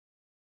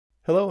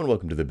Hello and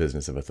welcome to the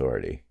Business of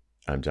Authority.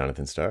 I'm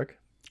Jonathan Stark.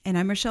 And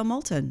I'm Rochelle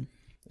Moulton.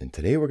 And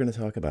today we're going to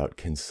talk about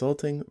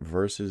consulting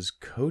versus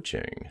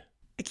coaching.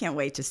 I can't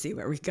wait to see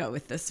where we go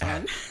with this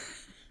one.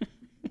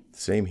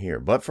 Same here.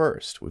 But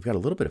first, we've got a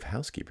little bit of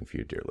housekeeping for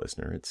you, dear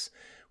listener.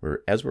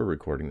 As we're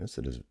recording this,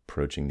 it is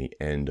approaching the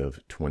end of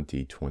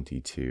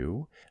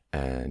 2022.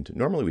 And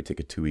normally we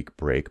take a 2-week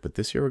break, but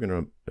this year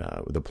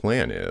the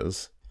plan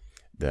is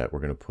that we're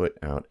going to put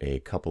out a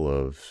couple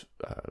of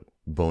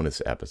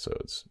bonus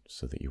episodes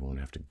so that you won't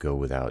have to go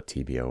without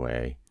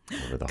TBOA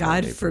over the God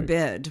holiday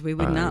forbid. break. We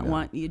would not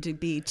want you to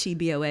be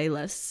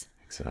TBOA-less.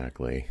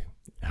 Exactly.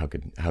 How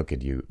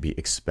could you be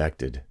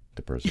expected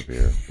to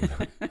persevere?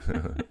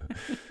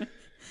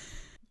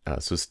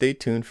 So stay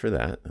tuned for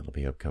that. That'll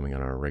be upcoming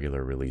on our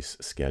regular release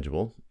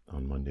schedule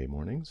on Monday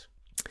mornings.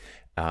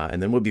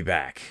 And then we'll be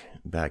back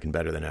and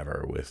better than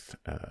ever with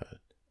a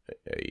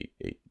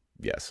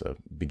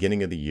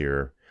beginning of the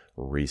year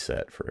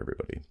reset for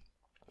everybody.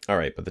 All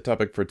right, but the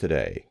topic for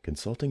today,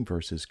 consulting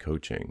versus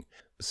coaching.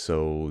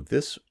 So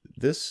this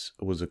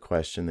was a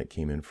question that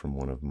came in from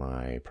one of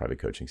my private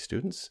coaching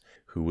students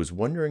who was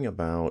wondering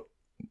about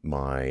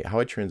how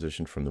I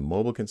transitioned from the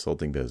mobile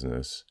consulting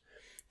business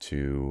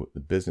to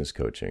the business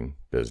coaching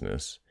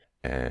business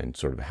and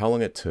sort of how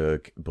long it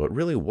took, but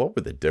really what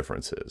were the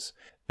differences?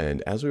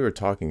 And as we were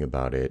talking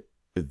about it,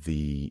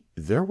 there's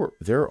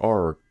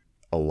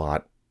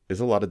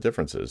a lot of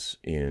differences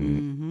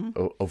in,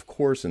 of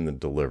course, in the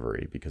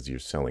delivery because you're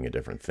selling a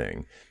different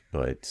thing,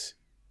 but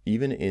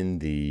even in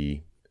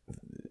the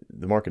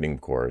marketing,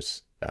 of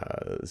course,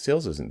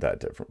 sales isn't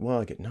that different.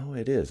 Well, no,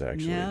 it is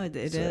actually. No, it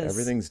is.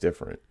 Everything's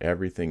different.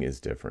 Everything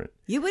is different.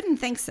 You wouldn't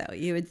think so.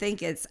 You would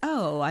think it's,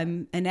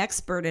 I'm an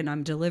expert and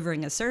I'm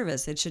delivering a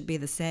service. It should be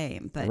the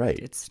same, but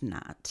It's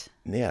not.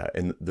 Yeah,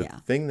 and the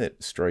thing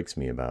that strikes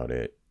me about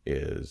it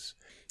is,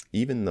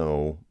 even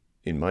though,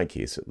 in my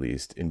case at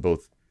least, in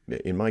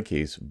my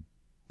case,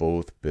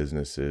 both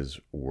businesses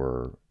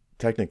were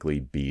technically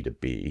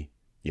B2B.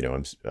 You know,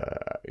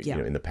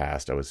 in the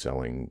past, I was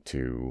selling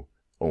to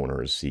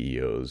owners,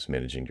 CEOs,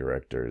 managing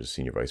directors,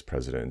 senior vice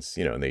presidents.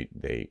 You know, and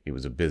it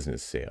was a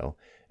business sale.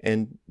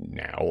 And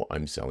now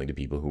I'm selling to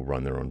people who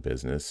run their own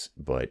business,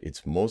 but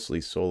it's mostly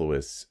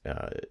soloists,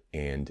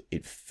 and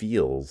it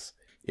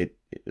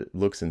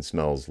looks and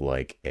smells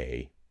like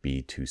a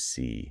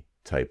B2C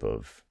type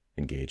of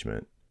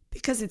engagement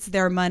Because it's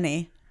their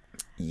money.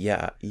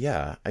 Yeah.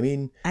 I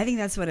mean, I think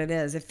that's what it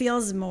is. It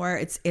feels more,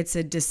 it's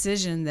a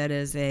decision that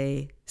is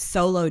a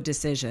solo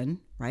decision,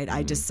 right?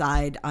 I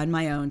decide on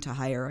my own to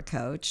hire a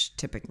coach,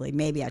 typically.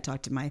 Maybe I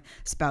talk to my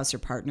spouse or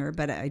partner,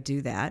 but I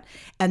do that.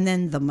 And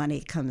then the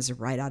money comes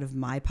right out of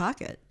my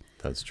pocket.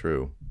 That's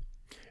true.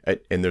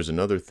 And there's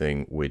another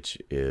thing, which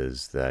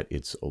is that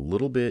it's a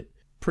little bit,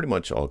 pretty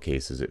much all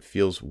cases, it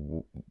feels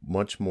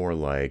much more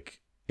like,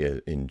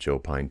 in Joe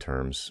Pine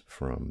terms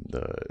from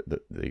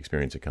the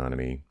experience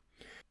economy,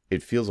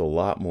 it feels a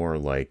lot more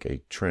like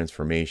a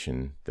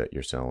transformation that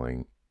you're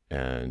selling,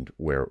 and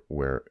where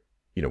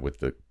with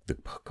the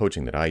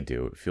coaching that I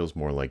do, it feels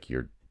more like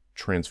you're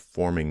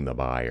transforming the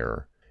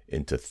buyer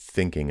into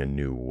thinking a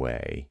new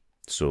way.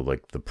 So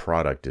like the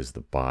product is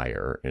the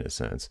buyer in a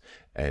sense,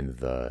 and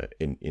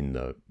in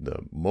the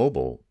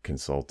mobile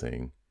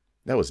consulting,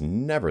 that was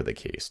never the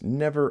case.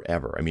 Never,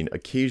 ever. I mean,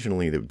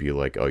 occasionally it would be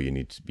like, oh, you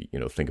need to be,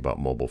 think about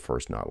mobile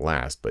first, not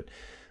last. But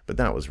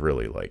that was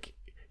really like,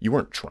 you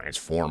weren't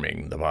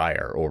transforming the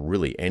buyer or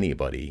really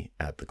anybody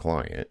at the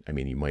client. I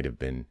mean, you might have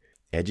been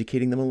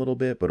educating them a little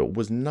bit, but it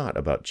was not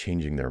about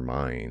changing their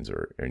minds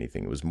or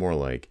anything. It was more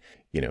like,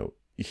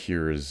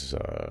 here's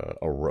a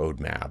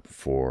roadmap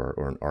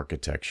or an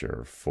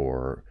architecture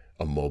for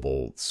a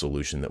mobile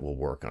solution that will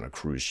work on a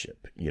cruise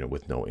ship,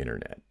 with no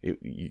internet.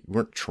 You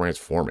weren't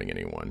transforming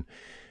anyone.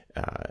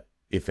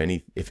 If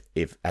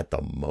at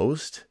the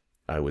most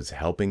I was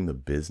helping the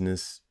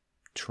business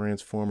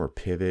transform or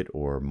pivot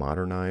or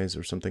modernize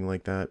or something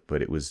like that,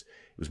 but it was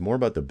more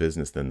about the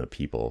business than the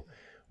people,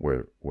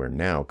 where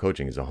now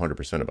coaching is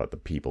 100% about the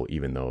people,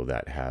 even though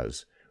that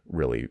has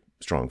really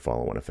strong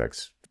follow-on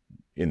effects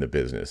in the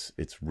business.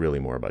 It's really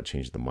more about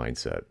changing the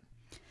mindset.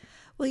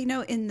 Well,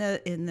 in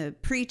the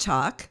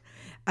pre-talk,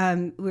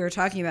 we were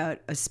talking about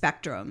a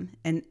spectrum,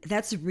 and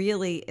that's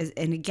really,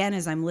 and again,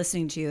 as I'm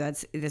listening to you,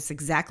 that's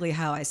exactly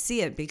how I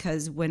see it.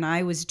 Because when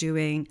I was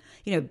doing,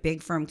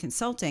 big firm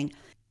consulting,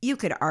 you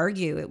could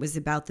argue it was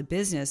about the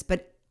business,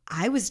 but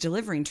I was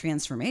delivering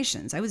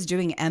transformations. I was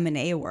doing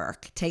M&A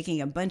work,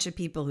 taking a bunch of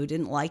people who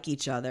didn't like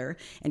each other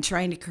and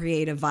trying to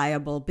create a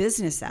viable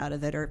business out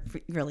of it, or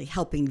really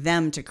helping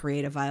them to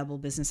create a viable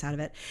business out of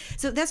it.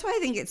 So that's why I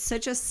think it's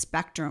such a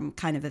spectrum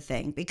kind of a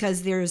thing,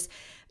 because there's,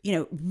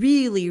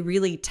 really,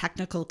 really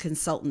technical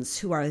consultants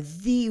who are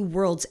the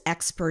world's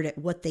expert at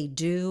what they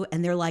do.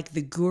 And they're like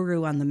the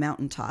guru on the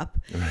mountaintop.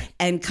 Right.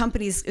 And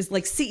companies,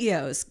 like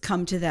CEOs,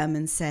 come to them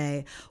and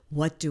say,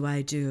 what do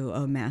I do,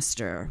 oh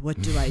master?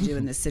 What do I do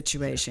in this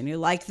situation? You're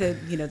like the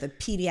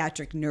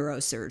pediatric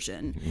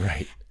neurosurgeon.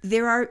 Right.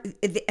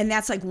 And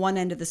that's like one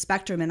end of the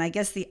spectrum. And I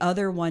guess the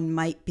other one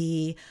might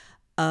be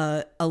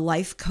a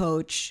life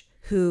coach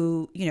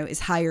who, is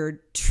hired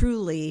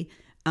truly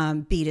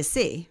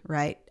B2C,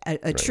 right?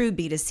 A true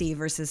B2C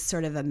versus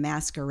sort of a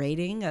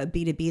masquerading, a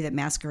B2B that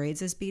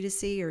masquerades as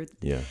B2C or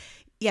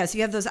yeah. So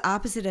you have those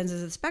opposite ends of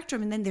the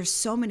spectrum, and then there's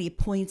so many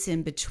points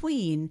in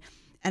between.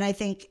 And I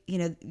think,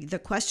 the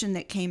question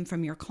that came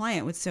from your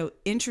client, what's so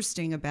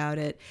interesting about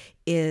it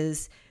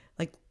is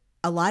like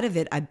a lot of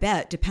it, I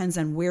bet, depends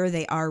on where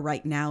they are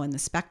right now in the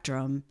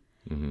spectrum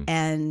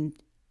and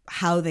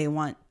how they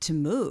want to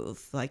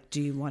move. Like, do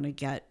you want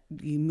to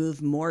you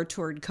move more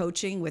toward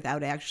coaching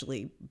without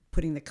actually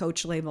putting the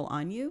coach label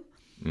on you?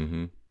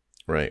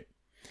 Right.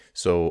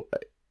 So,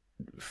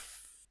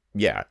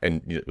 yeah.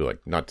 And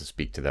like, not to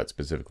speak to that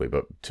specifically,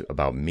 but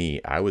about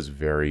me, I was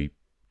very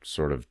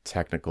sort of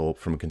technical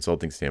from a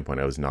consulting standpoint.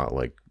 I was not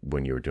like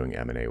when you were doing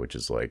M&A, which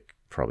is like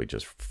probably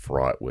just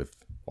fraught with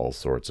all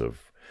sorts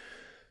of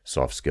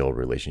soft skill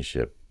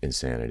relationship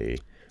insanity.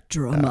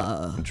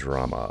 Drama,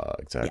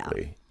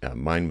 exactly. Yeah.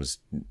 Mine was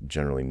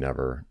generally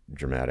never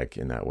dramatic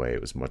in that way.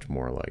 It was much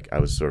more like I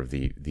was sort of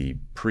the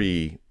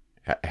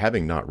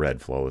having not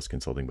read Flawless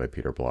Consulting by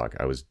Peter Block,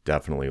 I was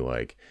definitely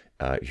like,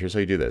 here's how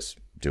you do this.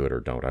 Do it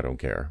or don't. I don't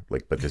care.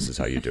 Like, but this is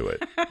how you do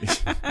it.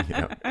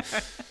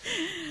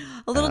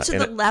 A little to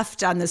the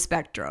left on the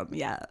spectrum.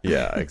 Yeah.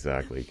 Yeah,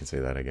 exactly. You can say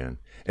that again.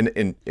 And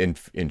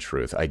in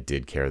truth, I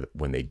did care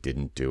when they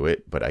didn't do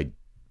it, but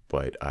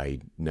I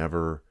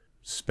never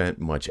spent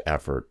much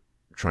effort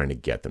trying to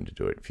get them to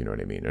do it, if you know what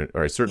I mean.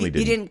 Or I certainly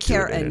didn't. You didn't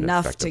care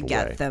enough to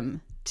get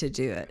them to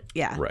do it.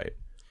 Yeah. Right.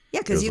 Yeah,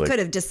 because you could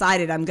have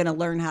decided, I'm going to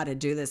learn how to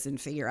do this and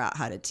figure out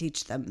how to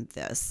teach them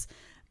this.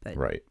 But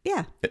right.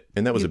 Yeah.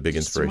 And that was a big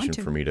inspiration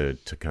for me to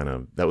kind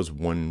of, that was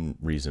one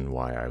reason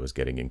why I was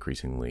getting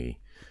increasingly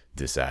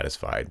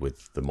dissatisfied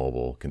with the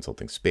mobile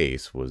consulting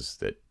space, was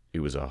that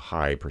it was a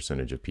high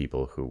percentage of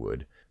people who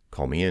would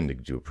call me in to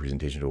do a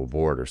presentation to a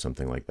board or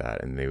something like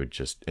that. And they would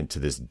just, and to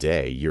this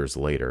day, years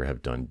later,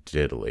 have done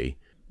diddly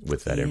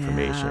with that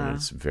information.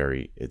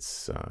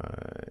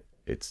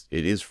 It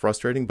is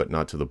frustrating, but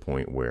not to the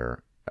point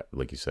where,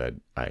 like you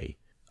said, I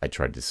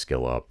tried to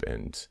skill up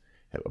and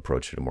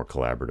approach it a more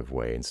collaborative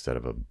way instead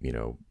of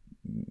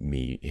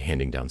me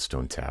handing down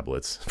stone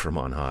tablets from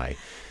on high.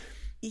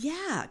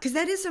 Yeah, because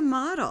that is a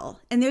model.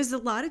 And there's a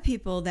lot of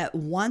people that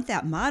want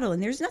that model,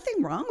 and there's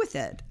nothing wrong with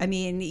it. I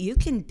mean, you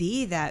can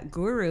be that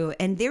guru,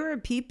 and there are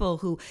people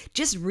who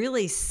just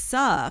really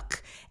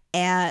suck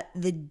at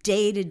the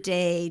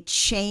day-to-day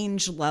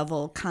change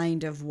level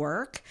kind of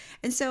work.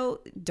 And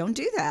so don't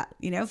do that.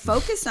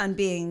 Focus on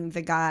being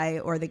the guy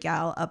or the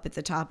gal up at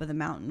the top of the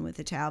mountain with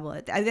a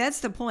tablet.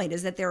 That's the point,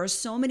 is that there are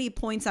so many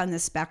points on the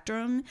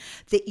spectrum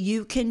that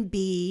you can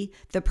be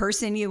the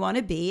person you want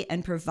to be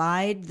and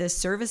provide the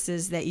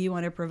services that you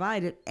want to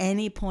provide at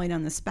any point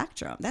on the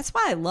spectrum. That's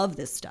why I love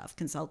this stuff,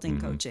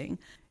 consulting, coaching.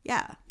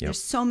 Yeah. Yep.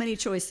 There's so many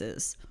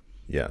choices.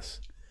 Yes.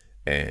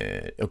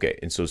 And okay,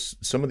 and so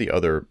some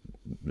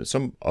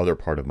other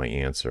part of my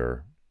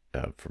answer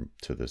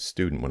to the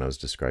student when I was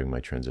describing my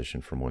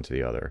transition from one to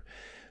the other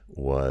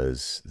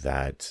was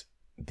that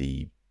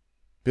the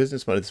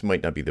business model, this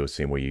might not be the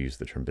same way you use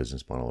the term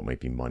business model. It might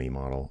be money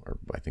model, or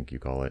I think you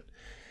call it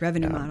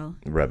revenue model.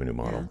 Revenue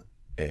model.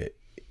 Yeah.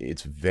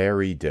 It's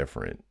very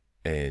different.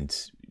 And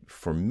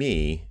for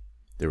me,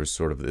 there was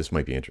sort of, this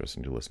might be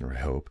interesting to the listener,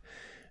 I hope.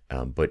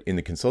 But in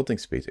the consulting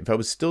space, if I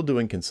was still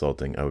doing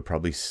consulting, I would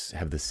probably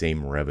have the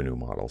same revenue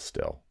model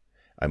still.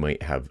 I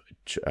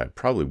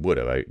certainly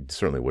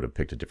would have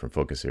picked a different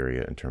focus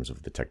area in terms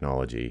of the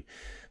technology,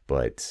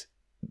 but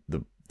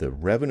the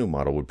revenue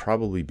model would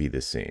probably be the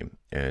same,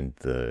 and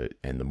the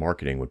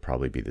marketing would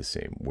probably be the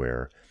same,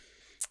 where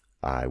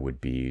I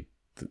would be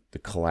the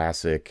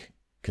classic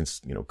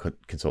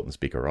consultant,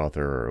 speaker,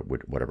 author, or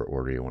whatever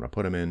order you want to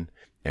put them in.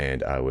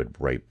 And I would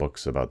write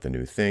books about the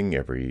new thing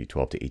every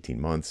 12 to 18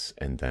 months.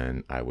 And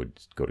then I would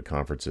go to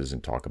conferences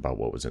and talk about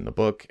what was in the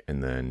book.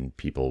 And then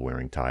people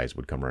wearing ties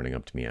would come running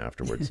up to me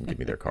afterwards and give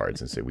me their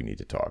cards and say, we need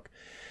to talk.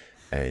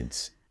 And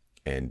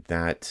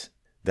that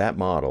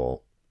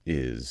model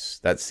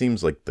that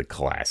seems like the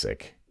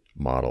classic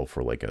model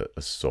for like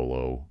a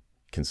solo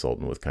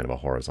consultant with kind of a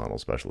horizontal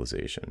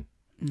specialization.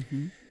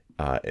 Mm-hmm.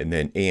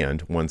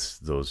 And once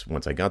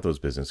I got those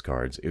business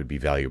cards, it would be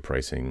value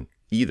pricing.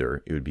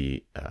 Either it would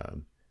be,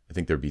 I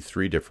think there'd be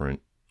 3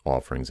 different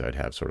offerings I'd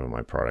have sort of on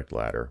my product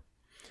ladder.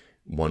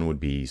 One would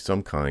be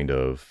some kind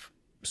of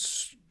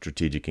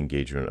strategic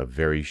engagement, a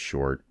very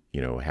short,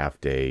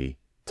 half day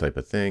type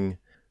of thing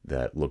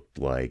that looked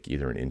like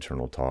either an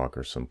internal talk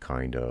or some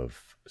kind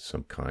of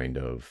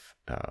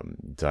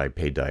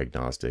paid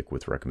diagnostic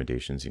with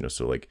recommendations,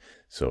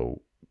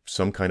 so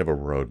some kind of a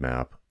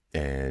roadmap.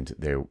 And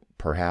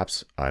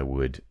perhaps I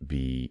would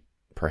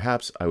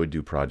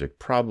do project,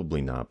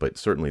 probably not, but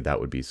certainly that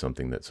would be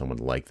something that someone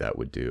like that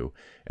would do.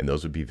 And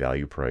those would be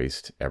value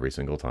priced every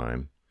single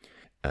time.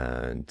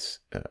 And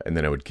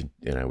then I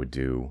would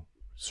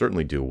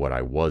certainly do what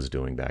I was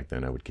doing back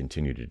then. I would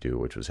continue to do,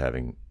 which was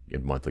having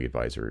monthly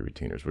advisory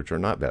retainers, which are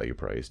not value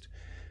priced.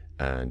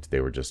 And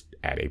they were just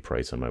at a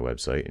price on my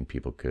website, and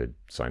people could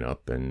sign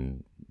up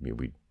and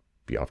we'd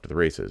be off to the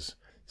races.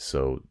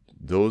 So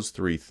those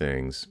three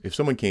things, if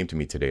someone came to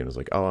me today and was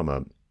like, oh, I'm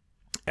a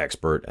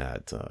expert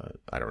at,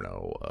 I don't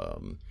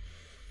know,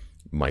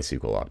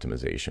 MySQL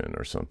optimization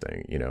or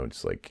something, you know,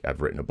 it's like,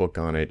 I've written a book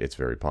on it. It's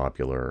very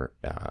popular.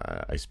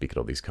 I speak at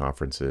all these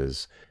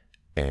conferences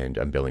and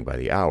I'm billing by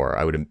the hour.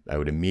 I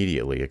would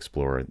immediately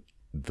explore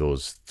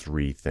those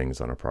three things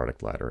on a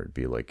product ladder. It'd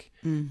be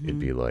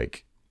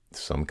like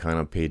some kind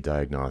of paid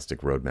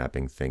diagnostic road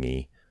mapping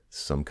thingy,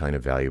 some kind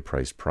of value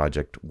price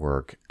project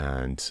work,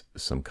 and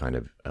some kind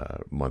of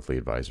monthly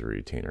advisory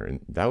retainer. And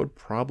that would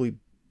probably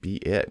be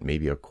it.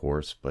 Maybe a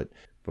course, but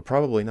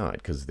probably not,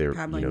 because they're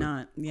probably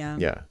not. Yeah.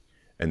 Yeah.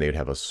 And they'd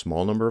have a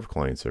small number of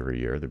clients every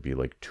year. There'd be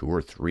like 2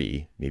 or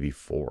 3, maybe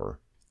 4.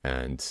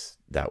 And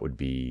that would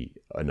be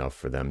enough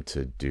for them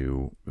to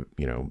do,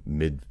 you know,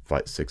 mid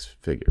 6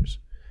 figures.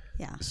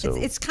 Yeah. So,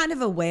 it's kind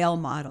of a whale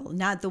model,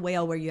 not the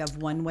whale where you have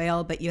one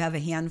whale, but you have a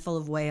handful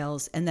of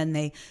whales and then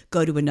they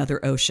go to another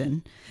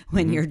ocean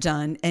when you're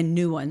done and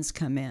new ones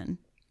come in.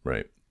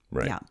 Right.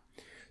 Right. Yeah.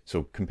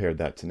 So compare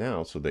that to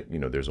now, so that, you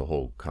know, there's a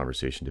whole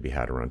conversation to be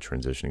had around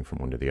transitioning from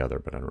one to the other,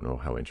 but I don't know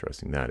how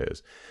interesting that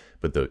is.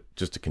 But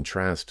just to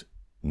contrast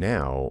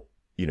now,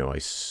 you know,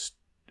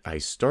 I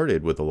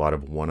started with a lot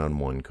of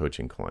one-on-one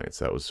coaching clients.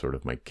 That was sort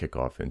of my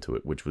kickoff into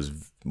it, which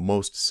was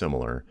most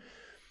similar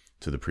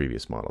to the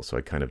previous model. So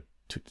I kind of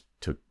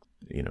took,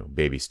 you know,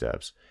 baby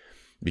steps,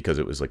 because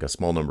it was like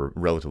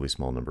relatively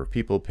small number of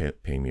people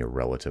paying me a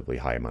relatively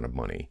high amount of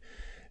money.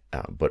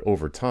 But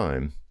over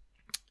time,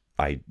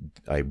 I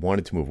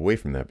wanted to move away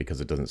from that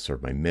because it doesn't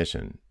serve my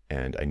mission,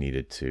 and I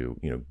needed to,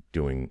 you know,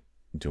 doing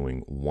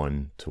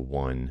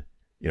one-to-one.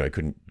 You know,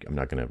 I'm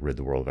not going to rid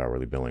the world of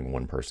hourly billing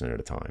one person at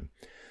a time.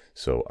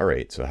 So, all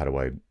right, so how do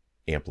I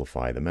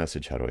amplify the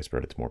message? How do I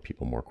spread it to more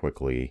people more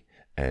quickly?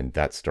 And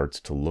that starts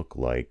to look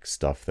like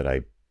stuff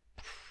that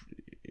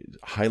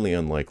highly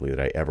unlikely that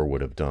I ever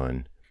would have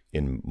done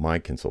in my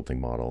consulting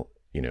model.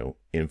 You know,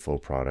 info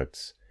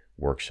products,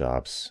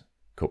 workshops,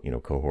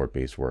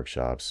 cohort-based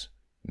workshops,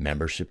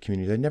 membership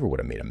community. I never would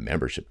have made a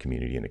membership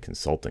community in a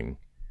consulting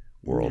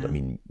world. No. I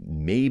mean,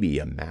 maybe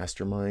a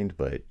mastermind,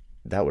 but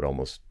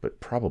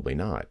probably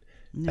not.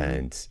 No.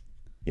 And,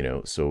 you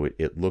know, so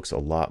it looks a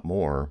lot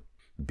more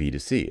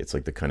B2C. It's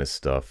like the kind of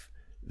stuff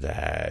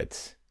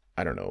that,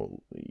 I don't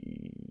know,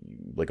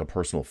 like a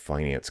personal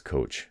finance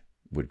coach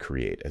would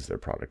create as their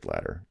product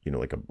ladder, you know,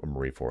 like a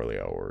Marie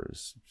Forleo or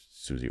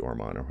Susie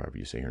Orman, or however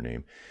you say her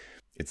name.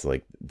 It's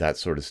like that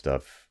sort of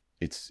stuff.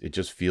 It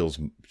just feels,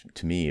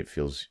 to me, it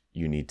feels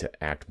you need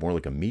to act more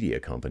like a media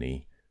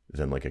company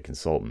than like a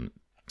consultant,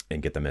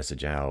 and get the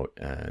message out,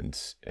 and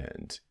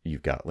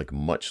you've got like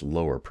much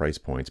lower price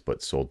points,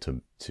 but sold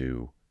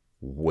to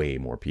way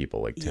more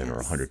people, like 10 or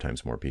 100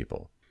 times more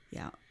people.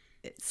 Yeah.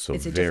 It's So a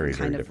very, different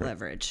kind very of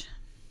leverage.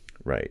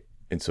 Right.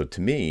 And so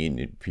to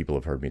me, people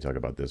have heard me talk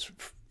about this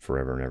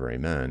forever and ever,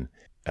 amen.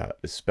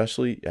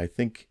 Especially, I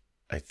think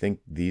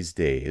these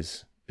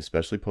days,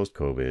 especially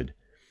post-COVID,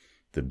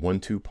 the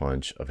 1-2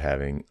 punch of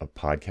having a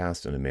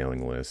podcast and a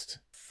mailing list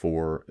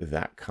for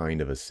that kind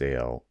of a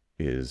sale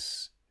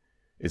is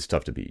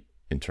tough to beat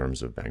in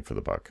terms of bang for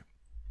the buck.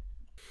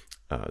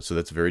 So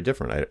that's very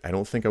different. I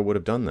don't think I would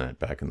have done that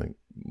back in the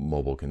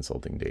mobile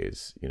consulting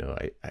days. You know,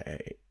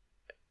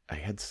 I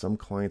had some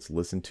clients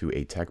listen to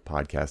a tech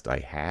podcast I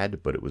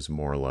had, but it was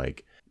more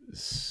like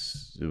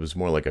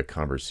a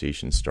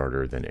conversation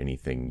starter than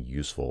anything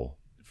useful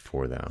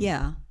for them.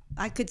 Yeah.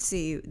 I could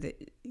see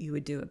that you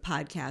would do a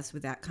podcast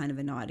with that kind of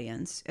an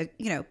audience.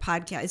 You know,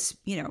 podcasts,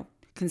 you know,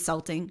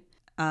 consulting,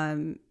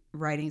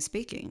 writing,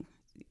 speaking,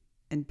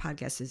 and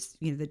podcast is,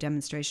 you know, the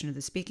demonstration of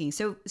the speaking.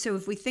 So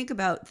if we think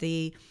about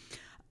the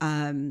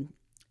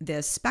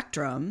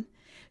spectrum,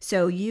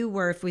 so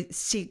if we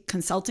see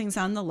consulting's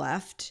on the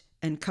left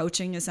and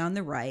coaching is on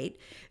the right.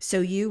 So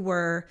you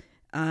were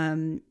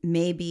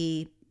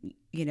maybe,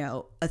 you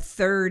know, a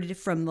third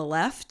from the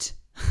left.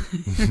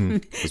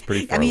 It was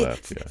pretty far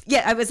left.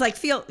 Yeah. I was like,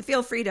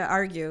 feel free to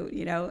argue,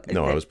 you know.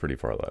 No, I was pretty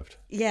far left.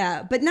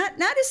 Yeah, but not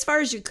as far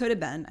as you could have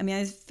been. I mean,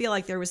 I feel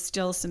like there was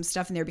still some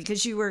stuff in there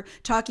because you were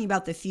talking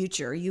about the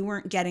future. You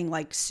weren't getting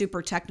like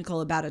super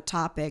technical about a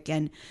topic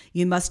and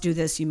you must do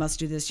this, you must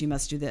do this, you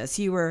must do this.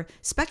 You were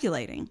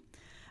speculating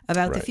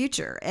about the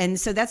future. And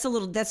so that's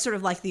sort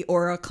of like the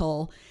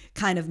Oracle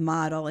kind of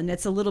model, and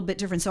it's a little bit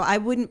different. So I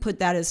wouldn't put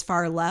that as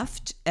far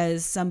left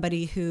as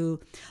somebody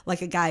who,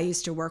 like a guy I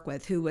used to work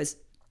with who was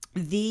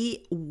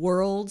the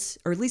world's,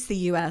 or at least the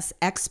US,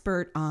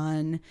 expert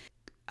on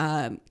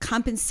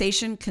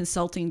compensation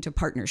consulting to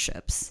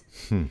partnerships.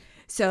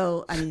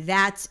 So, I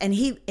mean,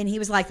 he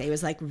was like that. He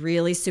was like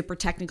really super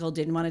technical,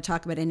 didn't want to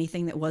talk about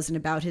anything that wasn't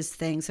about his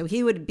thing. So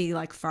he would be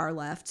like far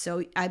left.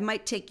 So I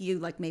might take you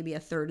like maybe a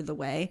third of the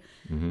way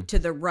to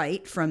the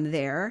right from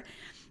there.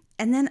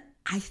 And then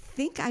I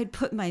think I'd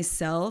put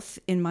myself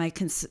in my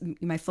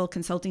full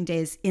consulting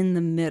days in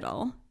the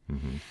middle.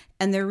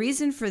 And the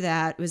reason for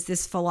that was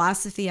this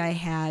philosophy I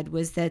had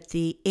was that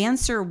the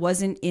answer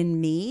wasn't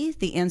in me,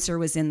 the answer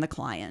was in the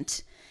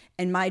client.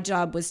 and my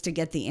job was to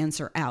get the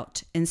answer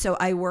out. And so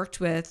I worked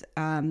with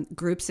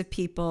groups of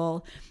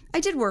people. I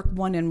did work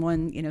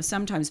one-on-one,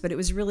 sometimes, but it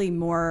was really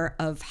more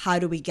of how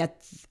do we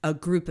get a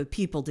group of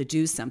people to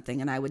do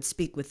something? And I would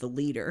speak with the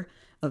leader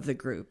of the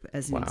group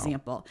as an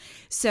example.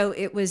 So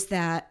it was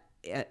that.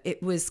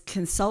 It was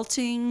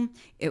consulting.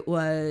 It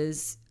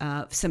was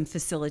some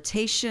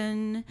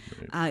facilitation.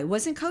 It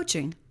wasn't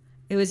coaching.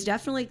 It was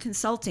definitely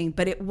consulting,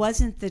 but it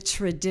wasn't the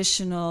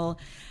traditional,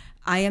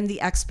 I am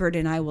the expert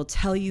and I will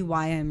tell you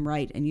why I'm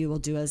right and you will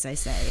do as I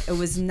say. It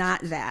was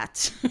not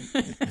that.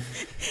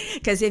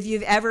 Because if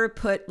you've ever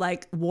put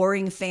like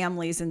warring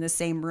families in the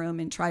same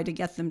room and tried to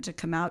get them to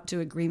come out to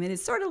agreement,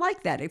 it's sort of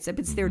like that, except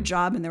it's their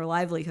job and their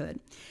livelihood.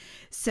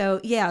 So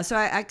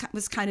I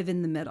was kind of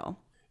in the middle.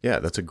 Yeah,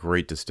 that's a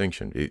great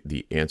distinction.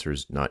 The answer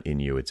is not in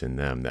you, it's in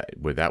them.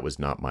 That was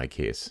not my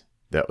case.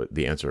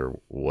 The answer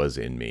was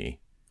in me.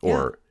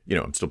 Or,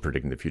 I'm still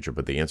predicting the future,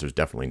 but the answer is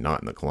definitely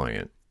not in the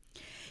client.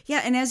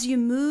 Yeah, and as you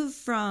move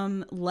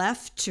from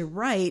left to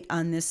right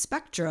on this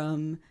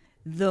spectrum,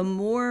 the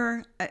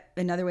more,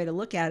 another way to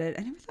look at it,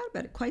 I never thought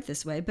about it quite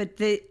this way, but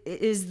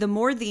the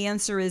more the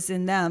answer is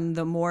in them,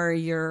 the more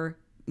you're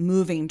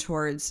moving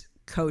towards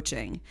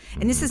coaching.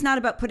 And this is not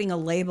about putting a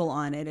label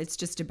on it. It's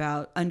just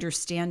about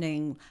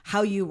understanding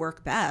how you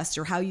work best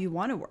or how you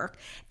want to work.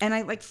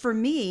 And for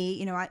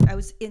me, I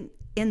was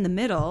in the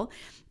middle,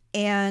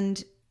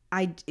 and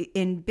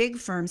in big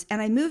firms,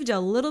 and I moved a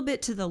little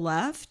bit to the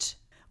left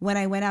when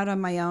I went out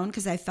on my own,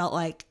 because at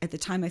the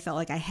time I felt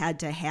like I had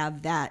to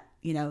have that,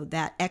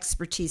 that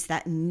expertise,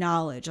 that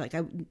knowledge. Like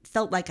I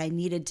felt like I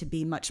needed to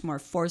be much more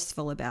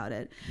forceful about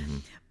it. Mm-hmm.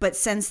 But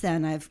since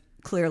then I've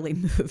clearly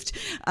moved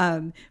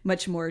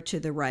much more to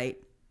the right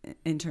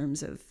in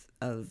terms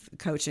of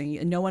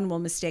coaching. No one will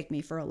mistake me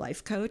for a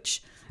life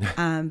coach, but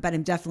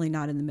I'm definitely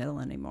not in the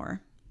middle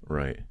anymore.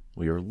 Right.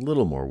 Well, you're a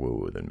little more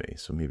woo-woo than me,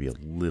 so maybe a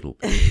little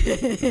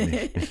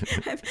bit.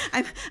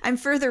 I'm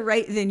further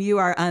right than you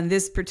are on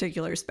this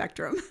particular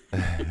spectrum.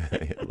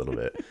 A little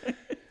bit.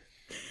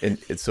 And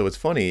so it's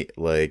funny,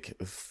 we're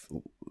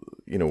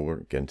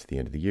getting to the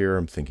end of the year.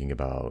 I'm thinking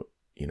about,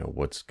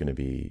 what's going to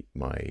be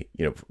my,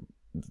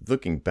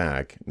 looking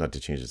back, not to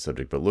change the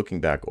subject, but looking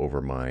back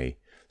over my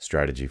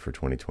strategy for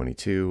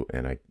 2022.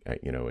 And I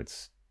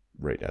it's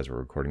right as we're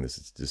recording this,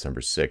 it's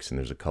December 6th, and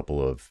there's a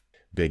couple of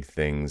big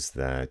things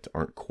that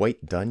aren't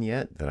quite done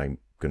yet that I'm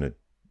going to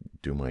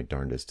do my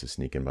darndest to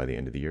sneak in by the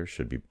end of the year.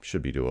 Should be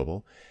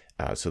doable,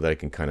 so that I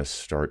can kind of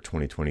start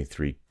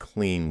 2023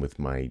 clean with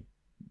the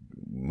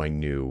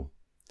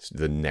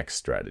next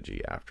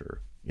strategy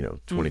after,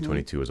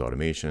 2022 is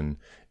automation,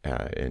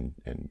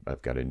 and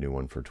I've got a new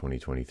one for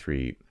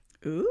 2023.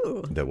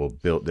 Ooh.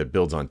 That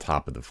builds on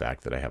top of the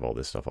fact that I have all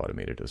this stuff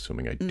automated,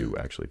 assuming I do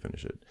actually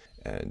finish it.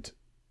 And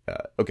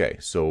okay,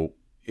 so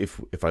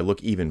if I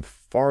look even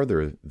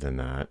farther than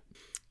that,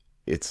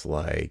 it's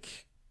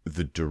like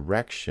the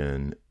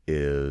direction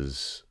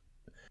is,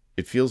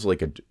 it feels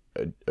like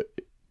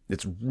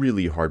it's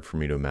really hard for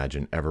me to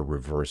imagine ever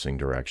reversing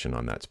direction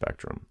on that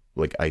spectrum.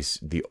 Like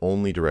the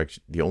only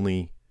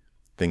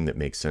thing that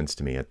makes sense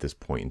to me at this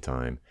point in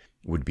time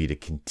would be to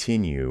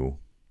continue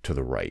to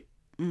the right.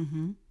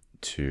 Mm-hmm.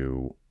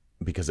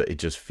 Because it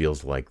just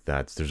feels like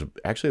there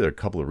are a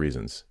couple of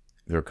reasons.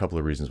 There are a couple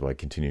of reasons why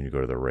continuing to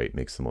go to the right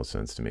makes the most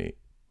sense to me.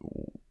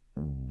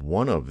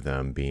 One of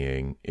them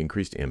being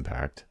increased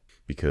impact,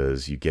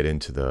 because you get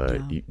into the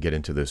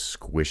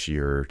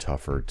squishier,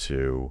 tougher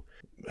to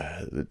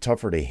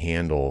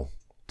handle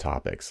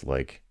topics.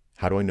 Like,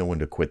 how do I know when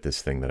to quit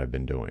this thing that I've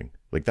been doing?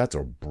 Like, that's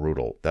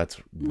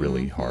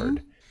really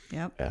hard.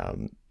 Yep.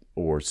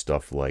 Or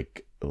stuff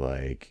like,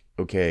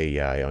 okay,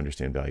 yeah, I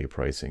understand value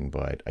pricing,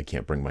 but I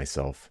can't bring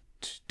myself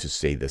to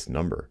say this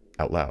number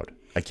out loud.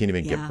 I can't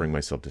even bring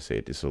myself to say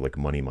it. So like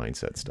money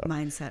mindset stuff.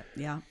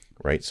 Yeah.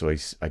 Right. So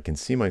I can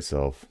see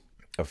myself,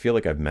 I feel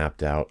like I've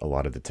mapped out a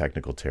lot of the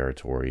technical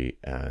territory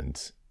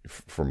and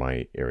for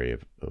my area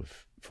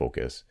of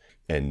focus.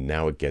 And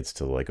now it gets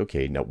to like,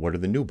 okay, now what are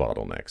the new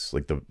bottlenecks?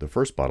 Like the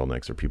first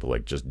bottlenecks are people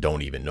like just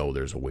don't even know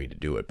there's a way to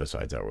do it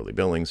besides hourly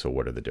billing. So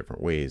what are the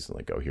different ways? And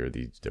like, oh, here are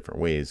these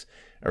different ways.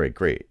 All right,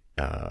 great.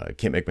 I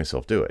can't make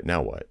myself do it.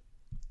 Now what?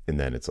 And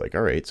then it's like,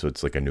 all right, so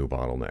it's like a new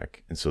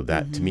bottleneck. And so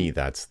that to me,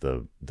 that's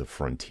the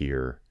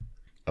frontier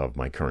of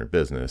my current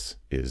business,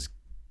 is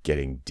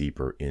getting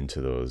deeper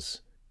into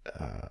those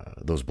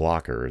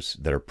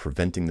blockers that are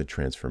preventing the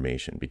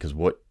transformation. Because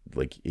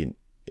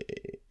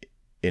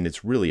and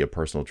it's really a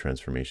personal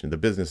transformation. The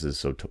business is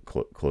so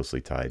closely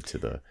tied to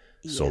the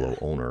solo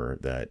owner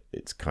that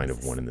it's kind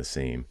of one and the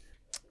same.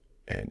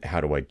 And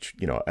how do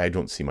I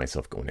don't see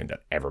myself going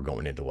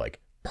into like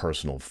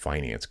personal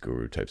finance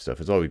guru type stuff.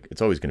 It's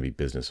always going to be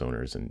business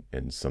owners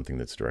and something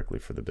that's directly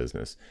for the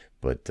business.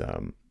 But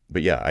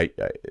yeah, I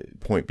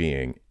point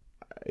being,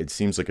 it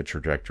seems like a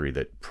trajectory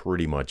that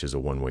pretty much is a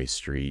one-way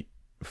street.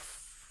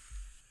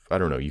 I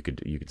don't know. You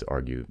could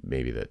argue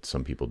maybe that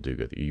some people do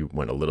go. You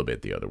went a little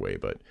bit the other way,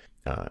 but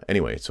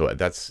anyway. So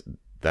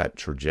that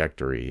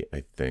trajectory,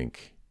 I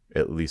think,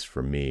 at least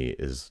for me,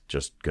 is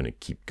just going to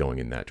keep going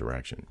in that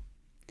direction.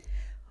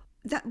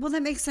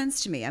 That makes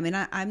sense to me. I mean,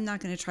 I'm not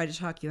going to try to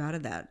talk you out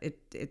of that.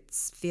 It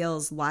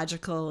feels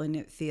logical, and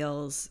it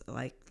feels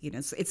like,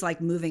 it's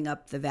like moving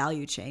up the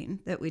value chain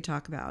that we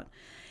talk about.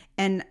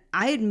 And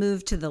I had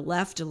moved to the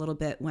left a little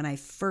bit when I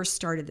first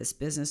started this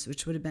business,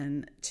 which would have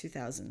been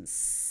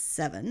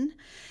 2007,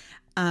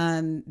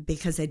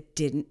 because I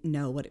didn't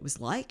know what it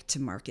was like to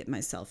market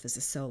myself as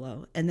a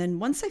solo. And then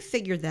once I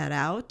figured that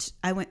out,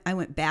 I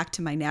went back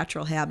to my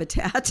natural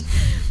habitat.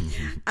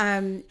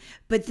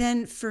 But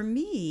then for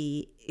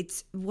me,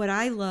 it's what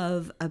I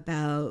love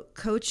about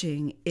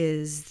coaching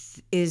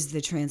is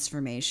the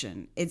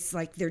transformation. It's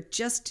like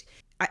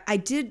I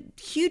did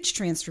huge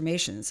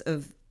transformations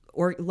of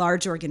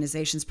large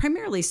organizations,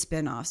 primarily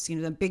spinoffs,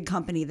 the big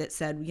company that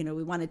said,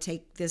 we want to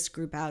take this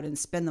group out and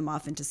spin them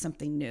off into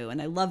something new.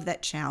 And I love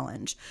that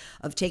challenge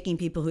of taking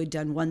people who had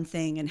done one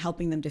thing and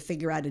helping them to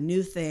figure out a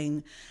new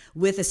thing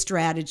with a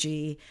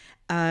strategy.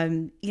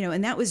 And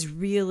that was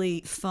really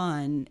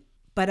fun.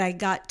 But I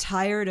got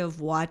tired of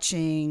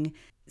watching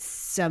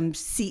some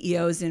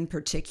CEOs in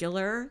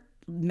particular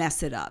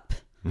mess it up.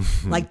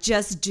 Like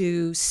just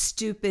do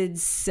stupid,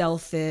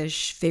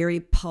 selfish, very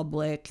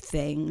public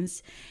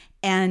things.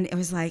 And it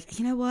was like,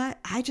 you know what?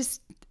 I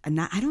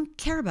don't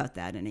care about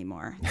that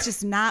anymore. It's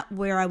just not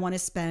where I want to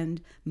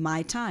spend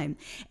my time.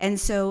 And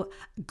so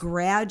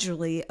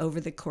gradually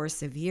over the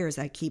course of years,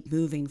 I keep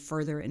moving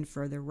further and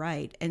further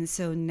right. And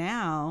so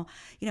now,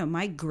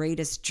 my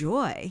greatest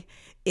joy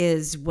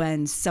is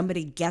when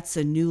somebody gets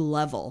a new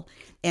level.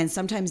 And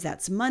sometimes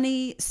that's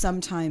money.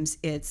 Sometimes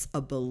it's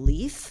a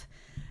belief.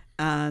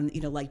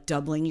 Like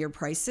doubling your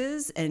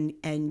prices, and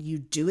you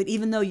do it,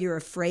 even though you're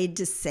afraid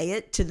to say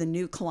it to the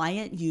new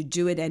client, you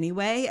do it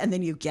anyway, and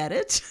then you get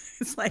it.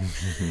 It's like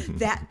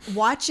that,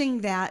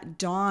 watching that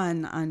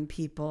dawn on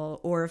people,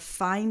 or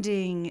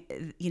finding,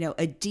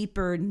 a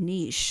deeper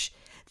niche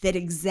that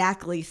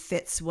exactly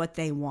fits what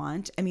they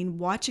want. I mean,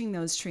 watching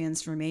those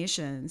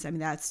transformations, I mean,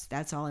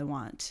 that's all I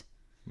want.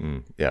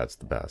 Yeah, it's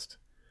the best.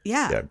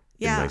 Yeah.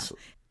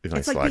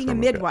 It's like being a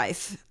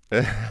midwife.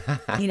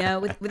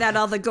 Without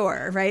all the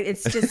gore, right?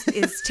 It's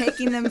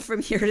taking them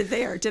from here to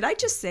there. Did I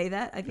just say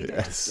that? I think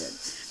I just did.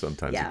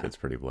 Sometimes it gets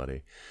pretty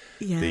bloody.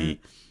 Yeah.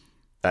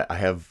 I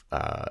have,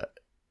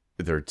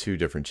 there are two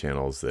different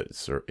channels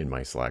that in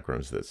my Slack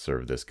rooms that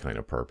serve this kind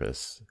of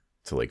purpose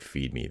to like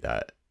feed me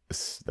that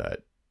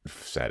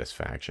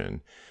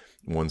satisfaction.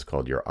 One's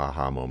called Your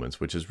Aha Moments,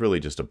 which is really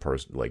just a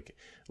person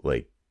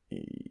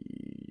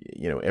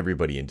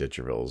everybody in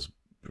Ditcherville's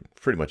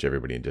pretty much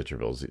everybody in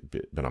Ditcherville's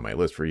been on my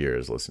list for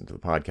years, listen to the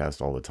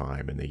podcast all the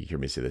time, and they hear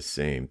me say the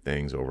same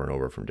things over and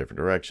over from different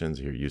directions.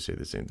 Hear you say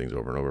the same things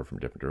over and over from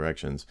different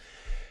directions.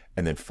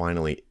 And then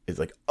finally it's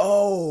like,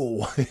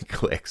 oh, it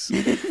clicks.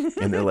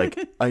 And they're like,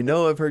 I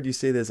know I've heard you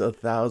say this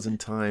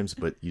 1,000 times,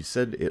 but you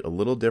said it a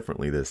little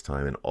differently this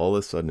time. And all of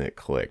a sudden it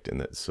clicked.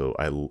 And so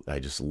I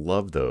just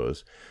love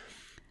those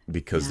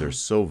because they're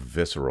so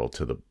visceral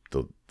to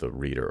the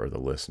reader or the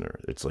listener.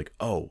 It's like,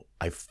 oh,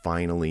 I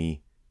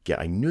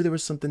knew there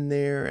was something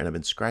there, and I've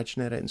been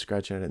scratching at it, and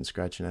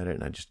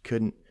I just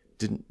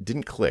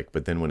didn't click.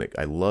 But then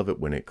I love it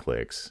when it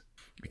clicks,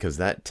 because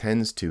that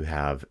tends to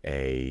have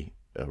a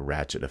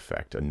ratchet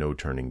effect, a no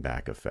turning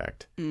back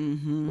effect,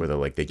 where they're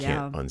like, they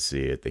can't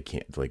unsee it. They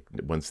can't, like,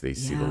 once they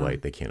see the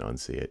light, they can't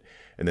unsee it.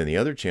 And then the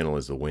other channel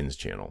is the wins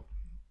channel,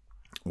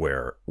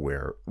 where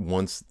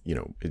once,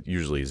 it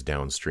usually is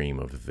downstream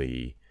of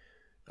the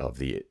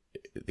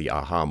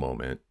aha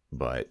moment,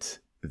 but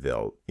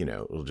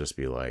it'll just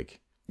be like,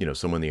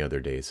 someone the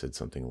other day said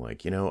something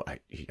like, I know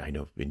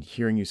I've been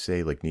hearing you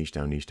say like niche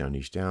down.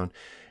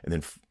 And then,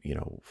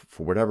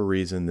 for whatever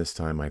reason, this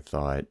time I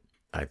thought,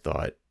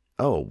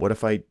 oh, what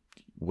if I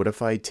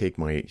take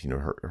my,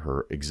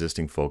 her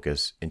existing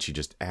focus, and she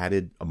just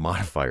added a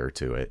modifier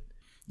to it,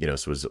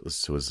 so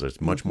it was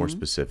much more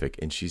specific.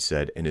 And she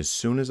said, and as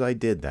soon as I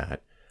did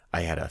that,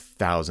 I had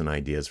 1,000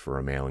 ideas for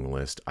a mailing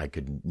list. I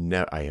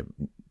have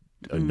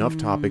enough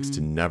topics to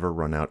never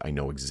run out. I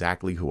know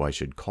exactly who I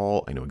should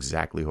call. I know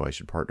exactly who I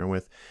should partner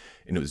with.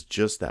 And it was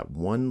just that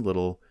one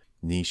little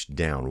niche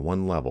down,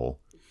 one level.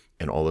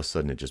 And all of a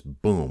sudden it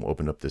just, boom,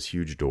 opened up this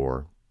huge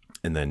door.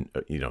 And then,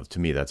 to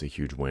me, that's a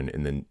huge win.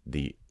 And then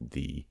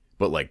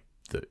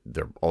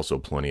there are also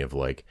plenty of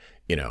like,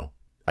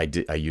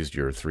 I used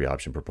your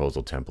 3-option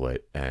proposal template,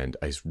 and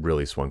I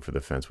really swung for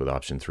the fence with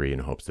option 3 in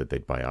hopes that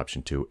they'd buy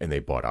option 2, and they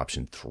bought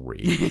option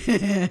 3.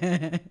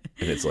 And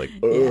it's like,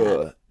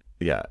 ugh.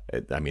 Yeah,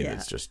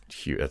 it's just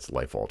huge. That's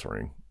life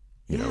altering.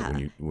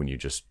 When you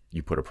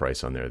put a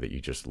price on there that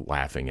you're just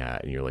laughing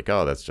at, and you're like,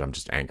 oh, I'm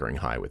just anchoring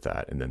high with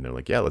that. And then they're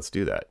like, yeah, let's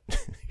do that.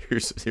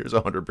 here's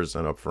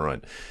 100% up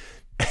front.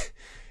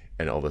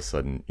 And all of a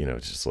sudden,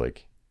 it's just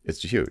like,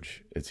 it's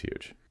huge. It's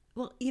huge.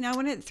 Well, I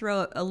want to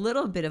throw a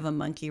little bit of a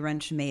monkey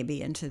wrench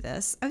maybe into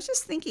this. I was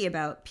just thinking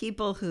about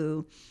people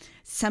who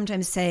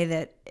sometimes say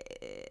that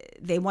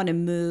they want to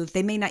move.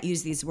 They may not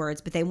use these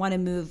words, but they want to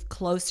move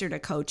closer to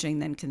coaching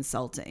than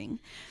consulting.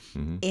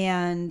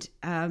 And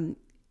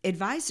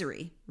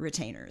advisory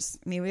retainers.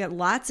 I mean, we got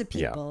lots of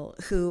people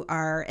who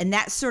are, and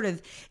that sort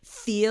of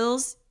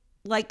feels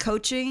like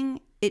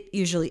coaching. It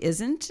usually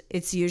isn't.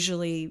 It's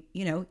usually,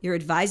 you're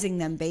advising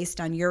them based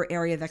on your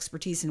area of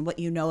expertise and what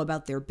you know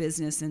about their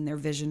business and their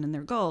vision and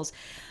their goals.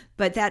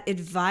 But that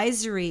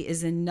advisory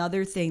is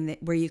another thing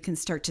where you can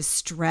start to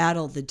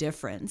straddle the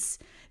difference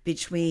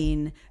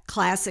between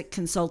classic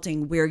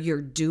consulting where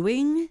you're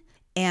doing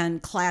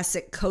and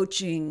classic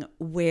coaching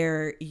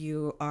where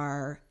you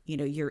are,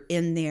 you're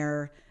in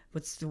there.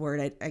 What's the word?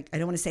 I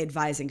don't want to say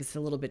advising because it's a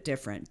little bit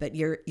different, but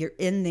you're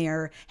in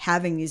there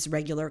having these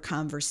regular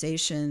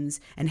conversations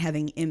and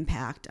having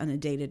impact on a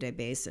day-to-day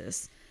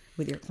basis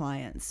with your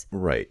clients.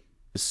 Right.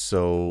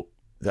 So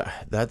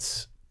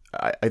that's,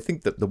 I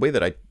think that the way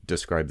that I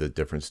describe that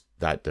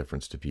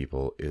difference to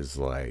people is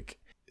like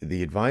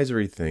the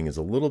advisory thing is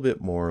a little bit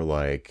more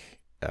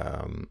like,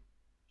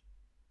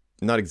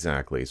 not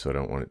exactly. So I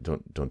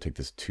don't take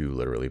this too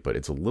literally, but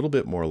it's a little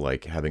bit more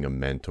like having a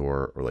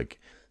mentor or like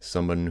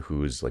someone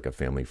who's like a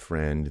family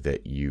friend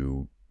that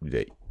you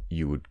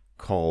would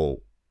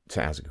call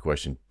to ask a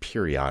question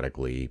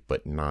periodically,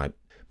 but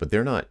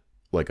they're not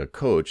like a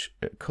coach.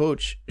 A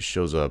coach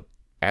shows up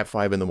at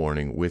 5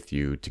 a.m. with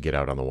you to get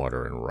out on the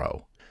water and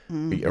row,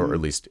 or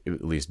at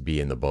least be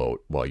in the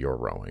boat while you're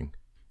rowing,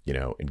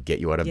 and get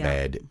you out of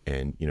bed,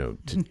 and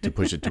to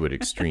push it to an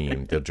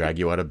extreme, they'll drag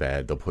you out of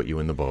bed, they'll put you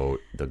in the boat,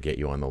 they'll get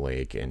you on the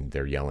lake, and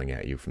they're yelling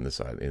at you from the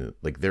side, and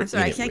like they're. I'm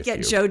sorry, I can't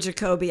get Joe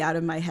Jacoby out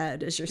of my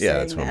head as you're saying. Yeah,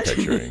 that's what I'm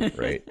picturing,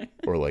 right?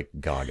 Or like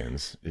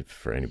Goggins,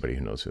 for anybody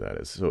who knows who that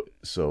is.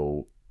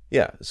 So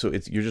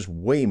you're just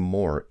way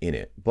more in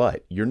it,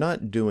 but you're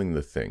not doing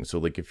the thing. So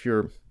like if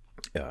you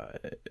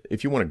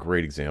want a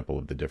great example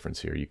of the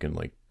difference here, you can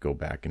like go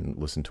back and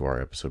listen to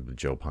our episode with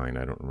Joe Pine.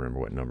 I don't remember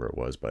what number it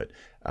was, but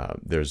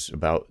there's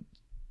about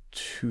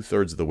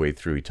 2/3 of the way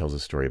through, he tells a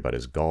story about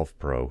his golf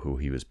pro who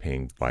he was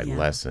paying by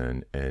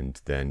lesson,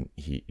 and then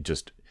he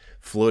just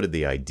floated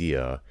the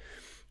idea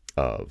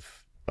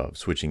of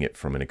switching it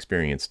from an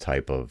experience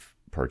type of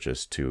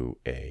purchase to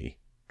a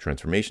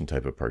transformation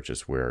type of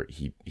purchase where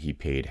he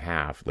paid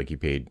half, like he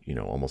paid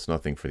almost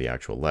nothing for the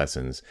actual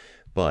lessons,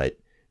 but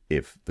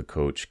if the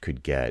coach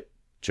could get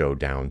Joe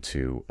down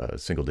to a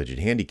single-digit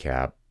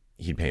handicap,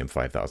 he'd pay him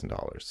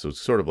 $5,000. So it's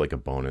sort of like a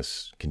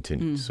bonus,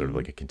 sort of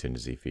like a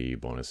contingency fee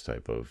bonus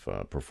type of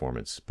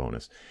performance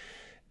bonus,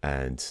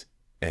 and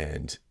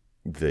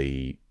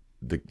the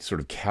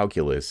sort of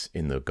calculus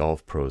in the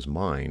golf pro's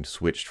mind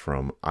switched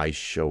from I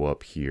show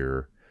up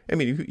here. I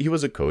mean, he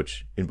was a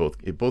coach in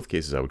both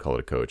cases. I would call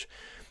it a coach,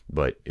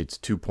 but it's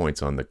 2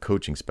 points on the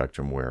coaching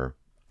spectrum where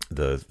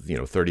the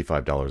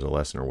 $35 a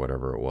lesson or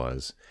whatever it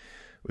was.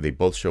 They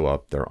both show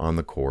up. They're on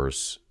the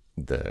course.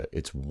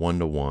 It's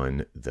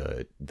 1-to-1.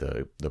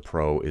 The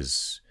pro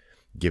is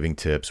giving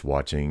tips,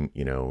 watching,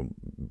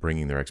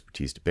 bringing their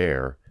expertise to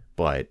bear.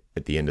 But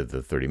at the end of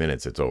the 30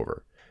 minutes, it's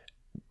over.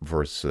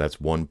 So that's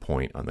 1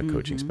 point on the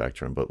coaching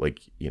spectrum. But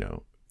like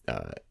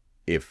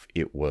if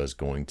it was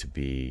going to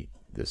be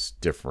this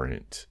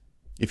different,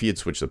 if he had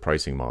switched the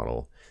pricing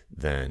model,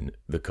 then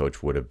the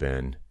coach would have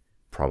been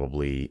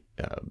probably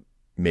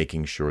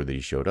making sure that he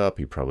showed up.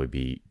 He'd probably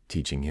be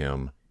teaching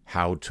him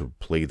how to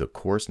play the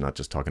course, not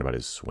just talking about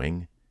his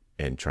swing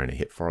and trying to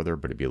hit farther,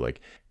 but it'd be like,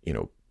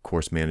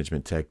 course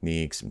management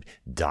techniques,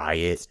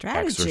 diet,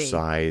 strategy,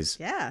 exercise,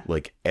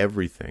 like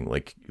everything,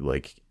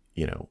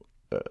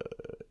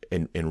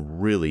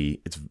 and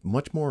really it's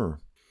much more,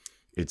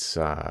 it's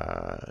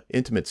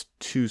intimate's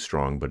too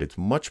strong, but it's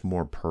much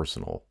more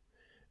personal,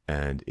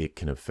 and it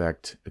can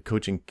affect,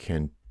 coaching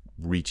can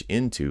reach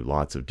into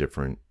lots of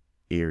different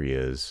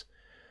areas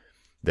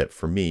that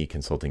for me,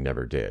 consulting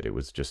never did. It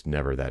was just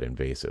never that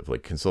invasive.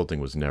 Like consulting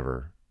was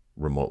never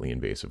remotely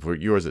invasive. For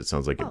yours, it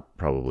sounds like it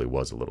probably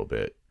was a little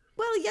bit.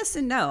 Well, yes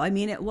and no. I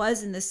mean, it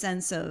was in the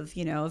sense of,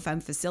 if I'm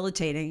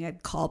facilitating,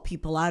 I'd call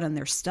people out on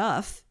their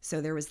stuff.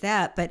 So there was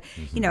that. But,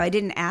 I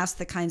didn't ask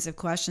the kinds of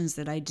questions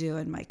that I do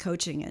in my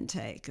coaching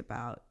intake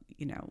about,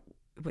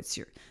 what's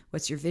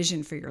your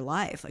vision for your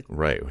life? Like,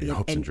 right.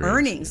 Hopes and dreams.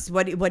 Earnings.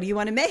 Yeah. What do you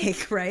want to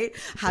make? Right.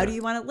 How do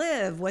you want to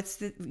live? What's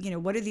the,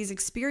 what are these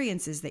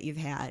experiences that you've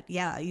had?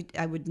 Yeah.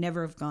 I would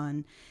never have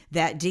gone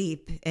that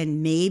deep.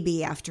 And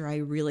maybe after I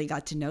really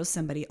got to know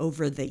somebody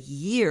over the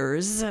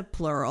years,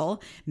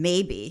 plural,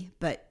 maybe,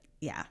 but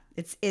yeah,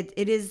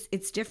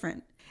 it's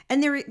different.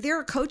 And there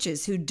are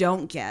coaches who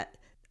don't get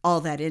all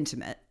that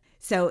intimate.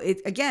 So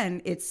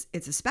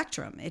it's a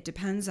spectrum. It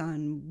depends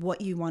on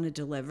what you want to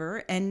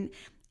deliver, and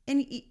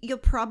you'll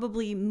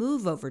probably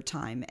move over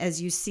time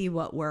as you see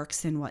what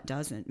works and what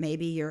doesn't.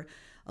 Maybe you're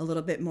a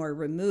little bit more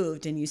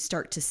removed and you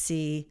start to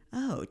see,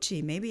 oh,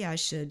 gee, maybe I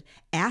should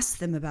ask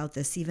them about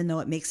this even though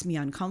it makes me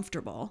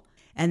uncomfortable.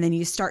 And then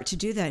you start to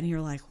do that and you're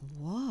like,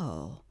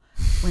 whoa,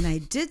 when I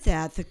did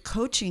that, the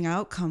coaching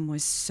outcome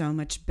was so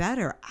much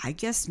better. I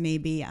guess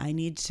maybe I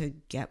need to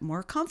get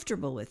more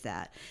comfortable with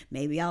that.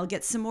 Maybe I'll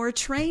get some more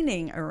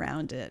training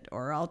around it,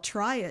 or I'll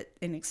try it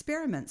and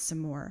experiment some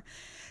more.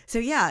 So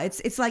yeah,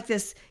 it's like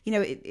this,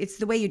 it's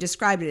the way you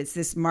described it. It's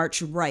this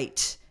march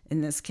right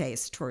in this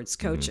case towards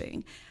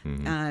coaching.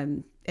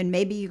 And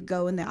maybe you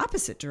go in the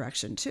opposite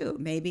direction too.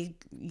 Maybe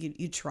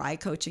you try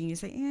coaching. You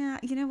say, yeah,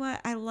 you know what?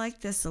 I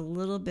like this a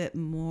little bit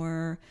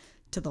more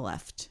to the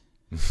left.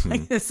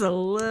 Like this a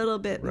little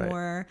bit Right.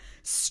 more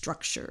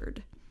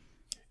structured.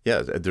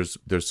 Yeah, there's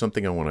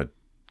something I want to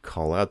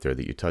call out there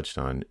that you touched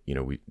on.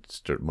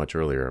 Much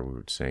earlier we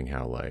were saying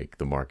how like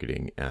the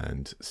marketing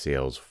and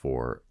sales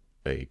for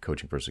a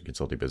coaching person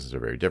consulting business are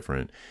very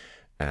different,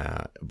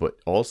 but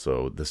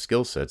also the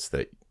skill sets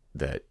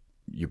that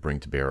you bring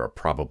to bear are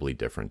probably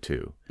different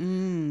too.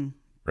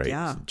 Right?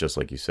 Yeah. Just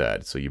like you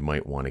said. So you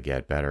might want to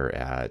get better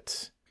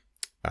at,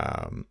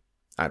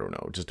 I don't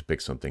know, just to pick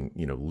something,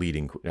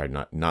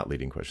 not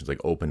leading questions,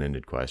 like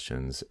open-ended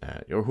questions,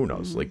 or who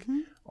knows, like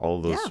all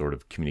of those sort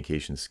of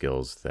communication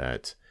skills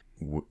that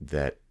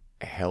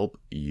help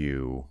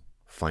you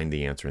find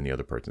the answer in the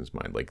other person's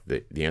mind. Like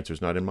the answer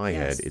is not in my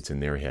head, it's in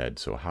their head.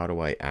 So how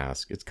do I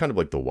ask? It's kind of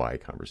like the why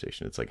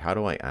conversation. It's like, how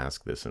do I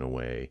ask this in a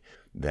way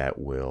that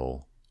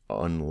will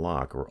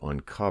unlock or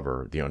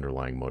uncover the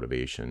underlying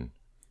motivation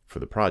for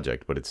the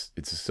project? But it's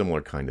a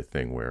similar kind of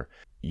thing where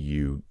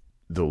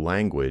the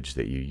language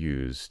that you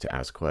use to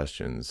ask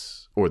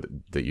questions or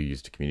that you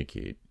use to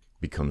communicate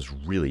becomes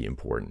really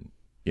important.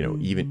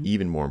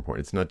 Even more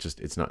important.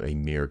 It's not a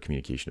mere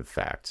communication of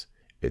facts.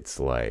 It's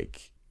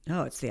like,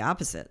 oh, it's the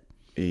opposite.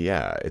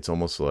 Yeah, it's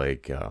almost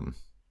like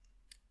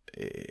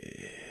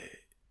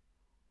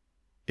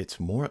it's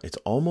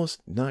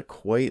almost not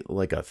quite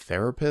like a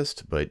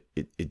therapist, but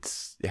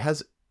it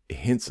has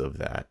hints of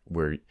that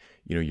where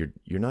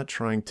you're not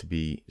trying to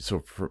be.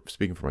 So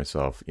speaking for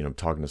myself, I'm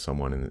talking to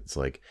someone and it's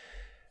like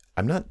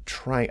I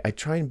try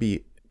and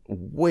be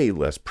way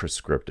less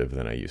prescriptive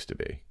than I used to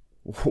be,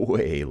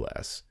 way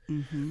less.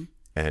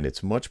 And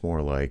it's much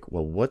more like,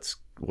 well, what's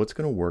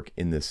going to work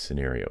in this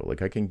scenario?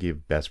 Like I can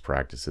give best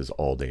practices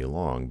all day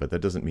long, but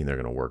that doesn't mean they're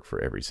going to work for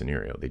every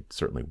scenario. They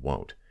certainly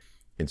won't.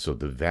 And so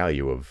the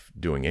value of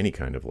doing any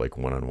kind of like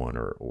one-on-one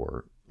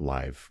or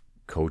live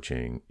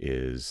coaching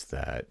is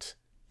that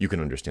you can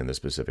understand the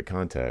specific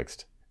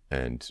context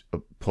and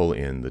pull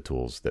in the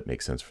tools that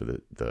make sense for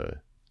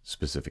the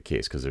specific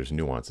case, because there's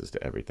nuances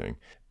to everything.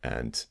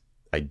 And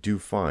I do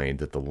find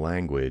that the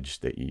language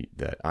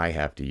that I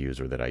have to use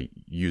or that I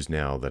use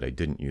now that I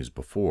didn't use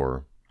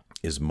before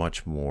is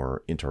much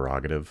more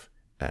interrogative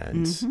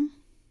and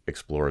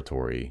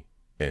exploratory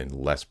and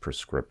less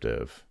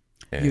prescriptive.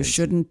 And you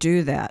shouldn't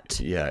do that.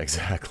 Yeah,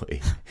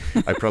 exactly.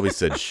 I probably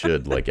said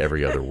should like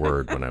every other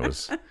word when I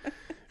was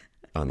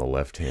on the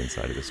left-hand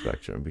side of the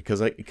spectrum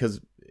because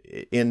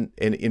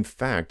in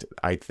fact,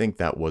 I think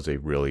that was a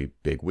really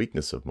big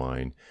weakness of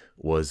mine,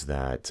 was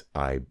that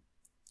I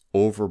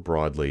over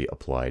broadly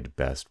applied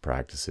best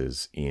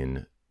practices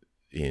in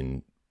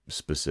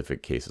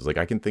specific cases. Like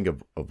I can think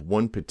of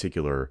one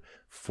particular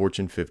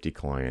Fortune 50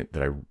 client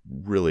that I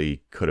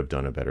really could have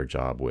done a better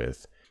job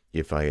with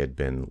if I had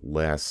been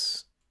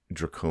less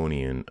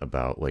draconian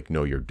about like,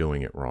 no, you're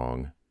doing it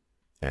wrong,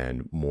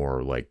 and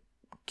more like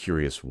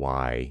curious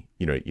why,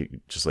 you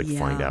just like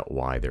find out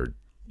why they're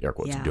air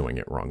quotes doing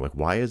it wrong. Like,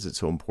 why is it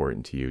so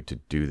important to you to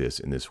do this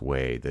in this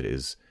way that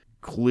is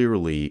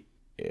clearly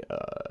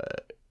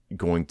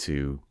going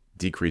to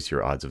decrease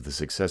your odds of the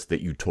success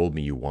that you told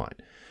me you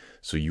want?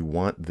 So you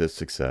want this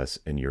success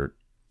and you're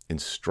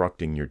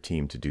instructing your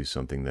team to do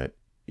something that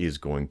is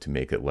going to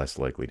make it less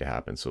likely to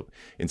happen. So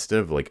instead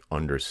of like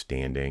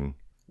understanding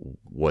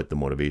what the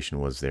motivation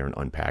was there and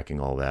unpacking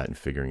all that and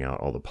figuring out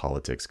all the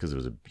politics, because it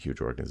was a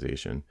huge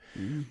organization,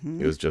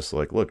 it was just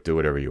like, look, do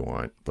whatever you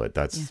want, but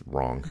that's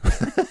wrong.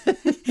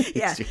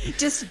 Yeah,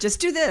 just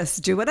do this,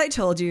 do what I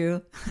told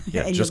you,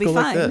 yeah, and just you'll be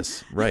go fine. like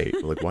this, right?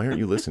 Like, why aren't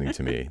you listening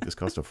to me? This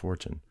cost a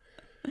fortune.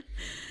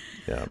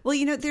 Yeah.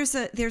 Well, there's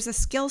a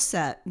skill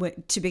set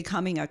to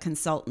becoming a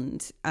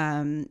consultant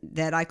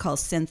that I call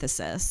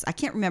synthesis. I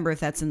can't remember if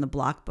that's in the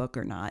block book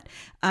or not.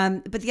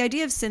 But the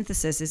idea of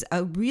synthesis is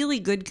a really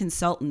good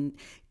consultant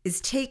is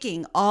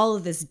taking all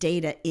of this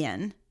data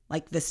in,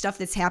 like the stuff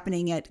that's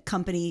happening at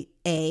company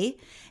A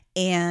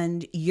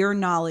and your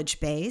knowledge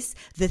base,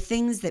 the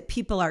things that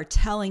people are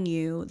telling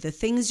you, the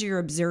things you're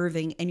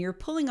observing, and you're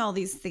pulling all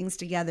these things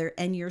together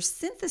and you're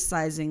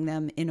synthesizing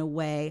them in a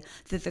way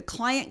that the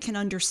client can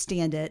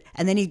understand it.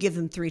 And then you give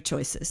them 3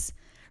 choices,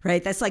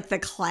 right? That's like the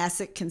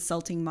classic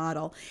consulting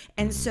model.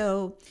 And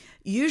so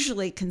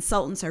usually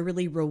consultants are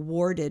really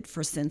rewarded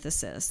for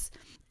synthesis.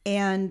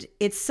 And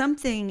it's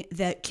something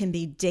that can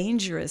be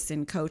dangerous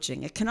in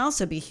coaching. It can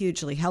also be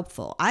hugely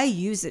helpful. I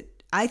use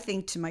it, I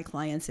think, to my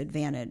clients'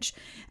 advantage,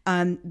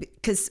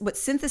 because what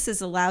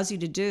synthesis allows you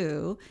to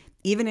do,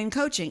 even in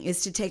coaching,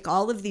 is to take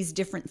all of these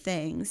different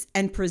things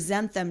and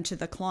present them to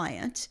the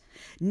client.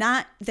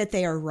 Not that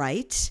they are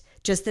right,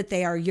 just that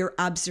they are your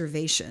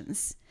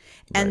observations.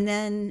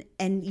 Right.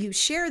 And you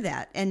share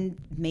that, and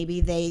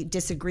maybe they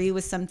disagree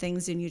with some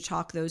things and you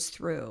talk those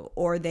through,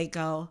 or they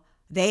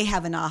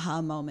have an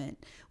aha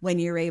moment when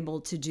you're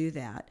able to do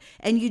that.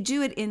 And you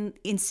do it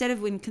instead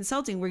of in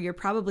consulting where you're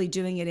probably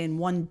doing it in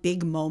one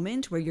big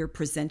moment where you're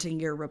presenting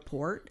your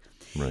report.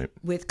 Right.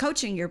 With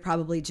coaching, you're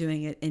probably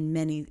doing it in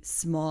many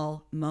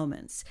small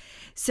moments.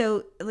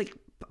 So like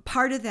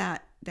part of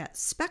that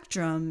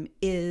spectrum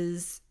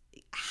is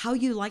how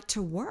you like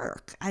to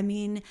work. I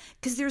mean,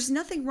 because there's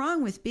nothing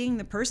wrong with being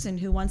the person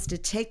who wants to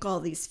take all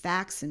these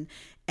facts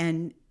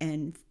and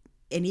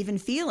even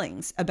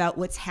feelings about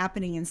what's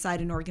happening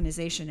inside an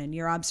organization and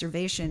your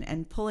observation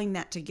and pulling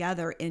that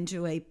together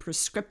into a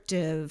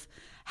prescriptive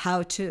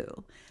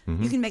how-to.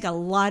 You can make a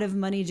lot of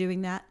money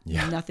doing that.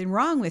 Yeah. Nothing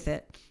wrong with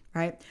it,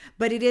 right?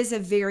 But it is a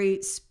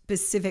very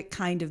specific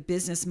kind of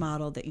business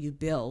model that you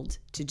build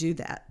to do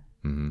that.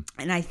 And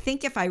I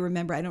think if I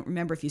remember, I don't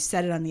remember if you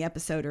said it on the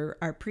episode or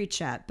our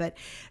pre-chat, but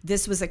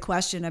this was a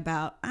question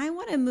about, I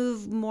want to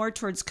move more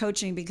towards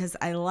coaching because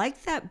I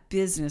like that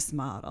business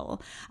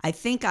model. I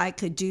think I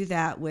could do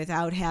that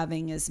without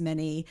having as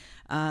many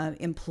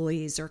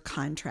employees or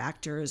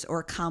contractors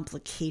or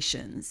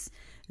complications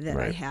that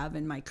I have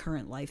in my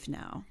current life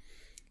now.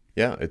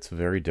 Yeah, it's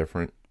very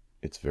different.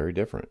 It's very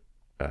different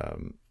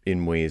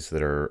in ways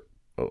that are,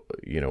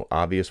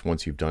 obvious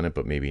once you've done it,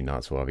 but maybe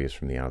not so obvious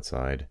from the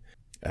outside.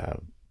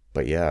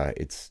 But yeah,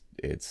 it's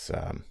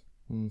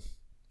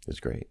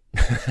great.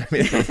 I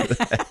mean,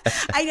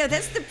 I know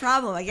that's the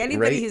problem. Like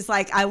anybody who's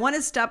like, I want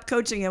to stop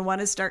coaching and want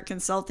to start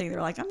consulting,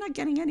 they're like, I'm not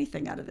getting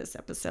anything out of this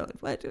episode.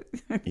 What?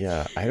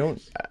 Yeah, I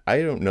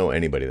don't know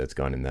anybody that's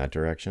gone in that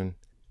direction,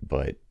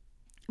 but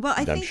well,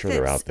 I I'm think sure that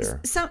they're out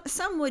there.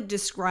 Some would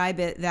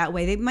describe it that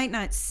way. They might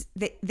not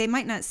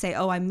say,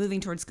 "Oh, I'm moving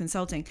towards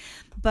consulting,"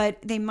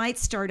 but they might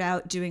start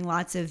out doing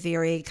lots of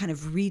very kind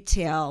of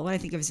retail. What I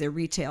think of as a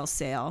retail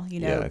sale,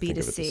 Yeah, I B2C. think of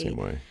it the same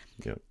way.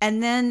 Yep.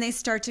 And then they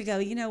start to go,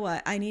 you know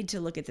what? I need to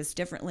look at this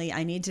differently.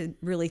 I need to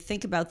really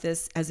think about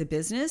this as a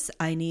business.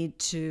 I need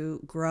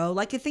to grow.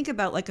 Like I think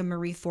about like a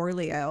Marie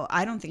Forleo.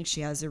 I don't think she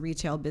has a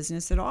retail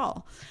business at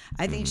all.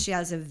 I think she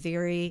has a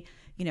very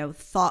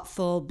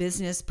thoughtful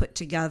business put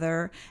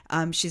together.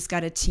 She's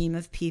got a team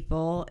of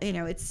people.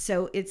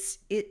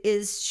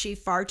 Is she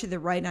far to the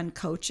right on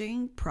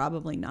coaching?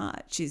 Probably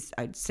not.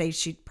 I'd say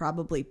she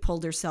probably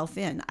pulled herself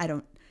in. I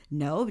don't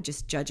know,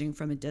 just judging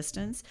from a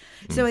distance.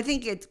 So I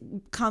think it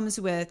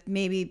comes with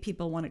maybe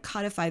people want to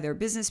codify their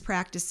business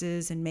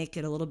practices and make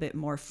it a little bit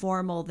more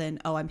formal than,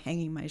 oh, I'm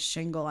hanging my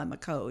shingle, I'm a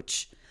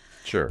coach.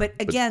 Sure. But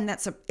again,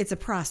 it's a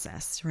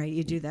process, right?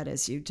 You do that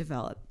as you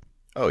develop.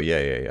 Oh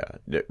yeah.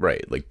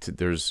 Right. Like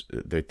there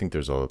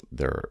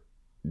are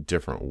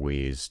different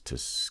ways to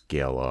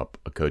scale up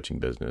a coaching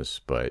business,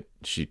 but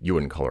you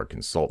wouldn't call her a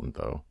consultant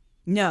though.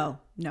 No,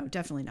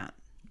 definitely not.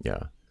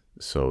 Yeah.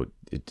 So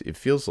it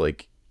feels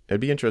like I'd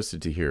be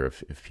interested to hear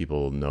if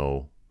people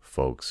know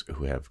folks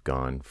who have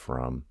gone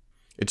from,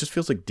 it just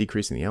feels like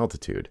decreasing the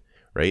altitude,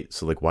 right?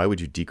 So like, why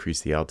would you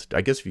decrease the altitude?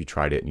 I guess if you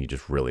tried it and you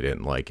just really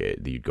didn't like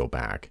it, you'd go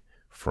back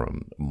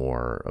from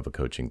more of a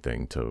coaching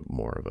thing to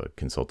more of a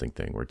consulting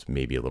thing where it's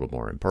maybe a little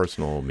more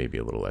impersonal, maybe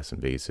a little less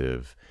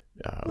invasive.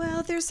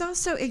 Well, there's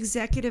also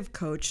executive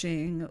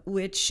coaching,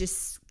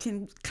 which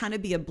can kind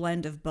of be a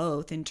blend of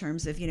both in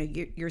terms of,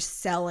 you're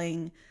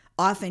selling,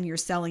 often you're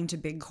selling to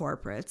big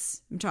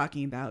corporates. I'm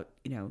talking about,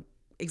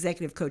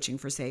 executive coaching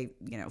for, say,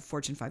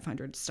 Fortune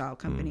 500 style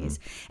companies.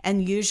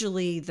 And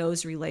usually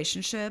those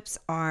relationships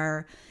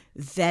are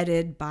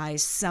vetted by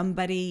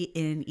somebody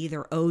in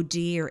either OD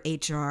or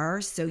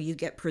HR. So you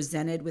get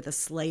presented with a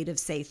slate of,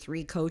 say,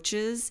 3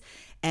 coaches,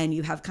 and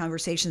you have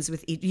conversations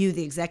with you,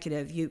 the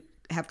executive, you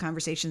have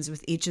conversations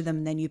with each of them,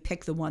 and then you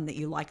pick the one that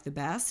you like the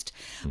best.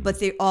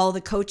 But all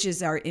the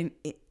coaches are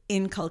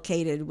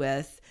inculcated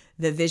with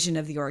the vision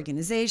of the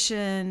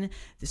organization,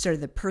 the sort of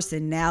the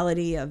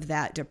personality of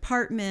that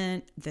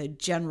department, the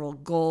general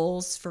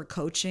goals for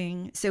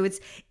coaching. So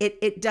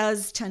it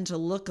does tend to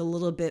look a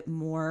little bit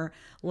more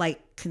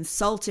like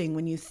consulting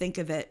when you think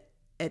of it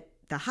at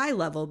the high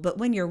level, but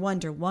when you're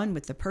one-to-one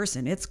with the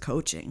person, it's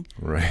coaching.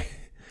 Right.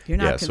 You're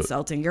not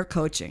consulting, you're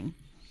coaching.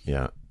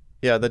 Yeah.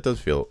 Yeah, that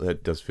does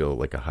feel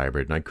like a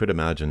hybrid. And I could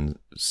imagine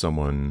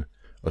someone,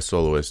 a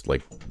soloist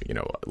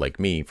like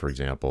me, for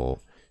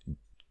example,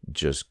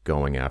 just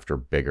going after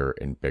bigger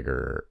and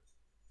bigger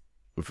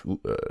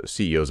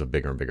CEOs of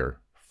bigger and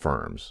bigger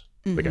firms.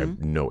 Like I have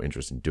no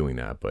interest in doing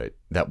that, but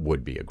that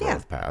would be a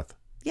growth path.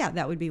 Yeah,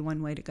 that would be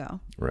one way to go.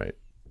 Right.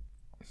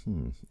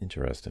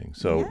 Interesting.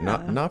 So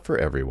not for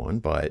everyone,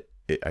 but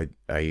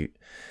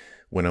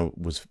when I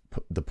was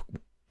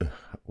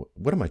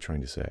what am I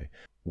trying to say?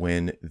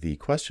 When the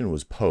question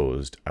was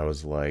posed, I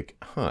was like,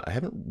 I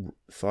haven't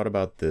thought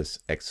about this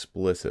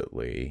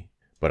explicitly,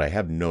 but I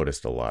have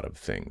noticed a lot of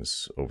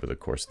things over the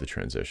course of the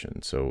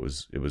transition. So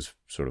it was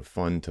sort of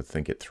fun to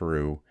think it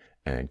through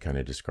and kind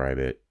of describe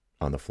it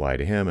on the fly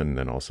to him, and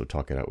then also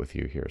talk it out with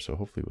you here. So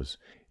hopefully it was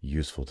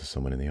useful to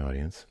someone in the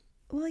audience.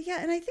 Well,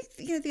 yeah, and I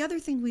think the other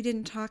thing we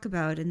didn't talk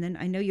about, and then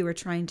I know you were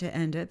trying to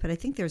end it, but I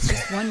think there's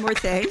just one more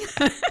thing.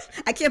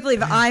 I can't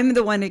believe I'm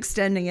the one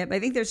extending it, but I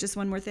think there's just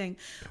one more thing,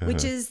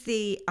 which is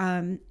the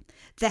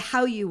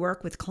how you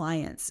work with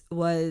clients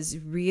was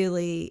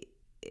really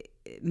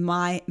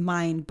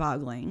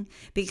mind-boggling,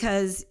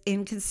 because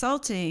in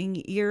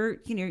consulting you're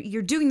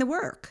doing the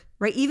work,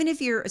 right? Even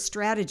if you're a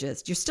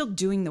strategist, you're still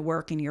doing the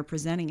work and you're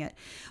presenting it.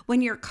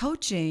 When you're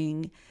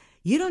coaching,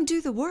 You don't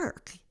do the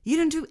work. You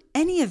don't do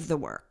any of the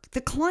work.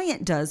 The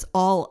client does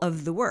all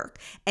of the work.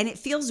 And it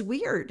feels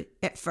weird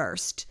at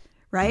first,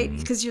 right?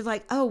 Because you're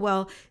like, oh,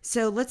 well,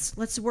 so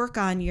let's work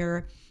on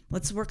your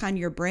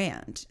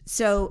brand.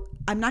 So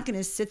I'm not going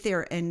to sit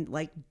there and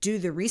like do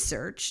the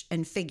research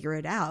and figure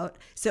it out.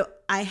 So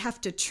I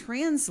have to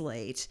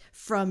translate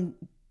from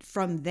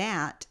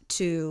that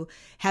to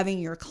having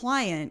your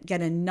client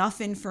get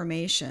enough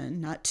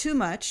information, not too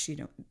much,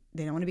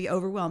 they don't want to be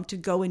overwhelmed, to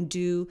go and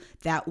do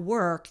that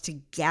work to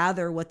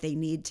gather what they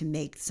need to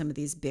make some of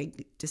these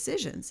big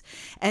decisions.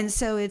 And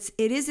so it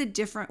is a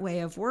different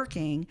way of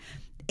working.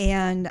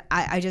 And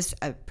I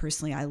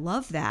personally, I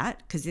love that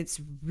because it's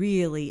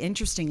really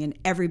interesting and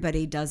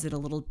everybody does it a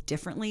little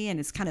differently. And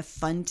it's kind of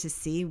fun to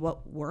see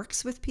what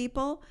works with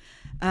people.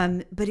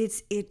 But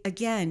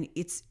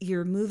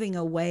you're moving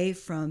away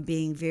from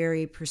being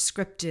very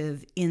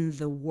prescriptive in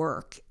the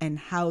work and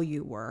how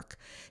you work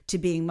to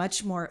being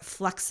much more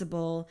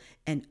flexible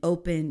and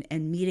open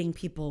and meeting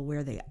people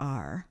where they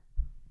are.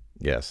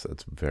 Yes,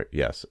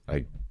 that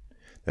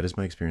is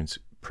my experience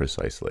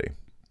precisely.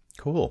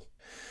 Cool.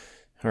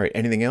 All right.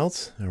 Anything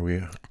else?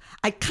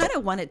 I kind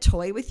of want to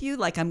toy with you,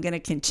 like I'm going to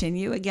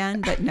continue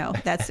again, but no,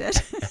 that's it.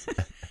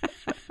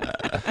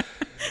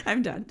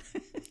 I'm done.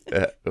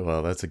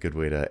 Well, that's a good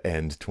way to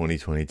end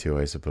 2022,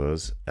 I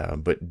suppose.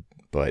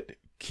 But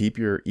keep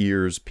your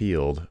ears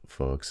peeled,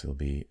 folks. There'll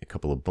be a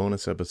couple of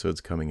bonus episodes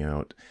coming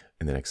out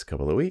in the next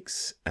couple of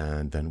weeks,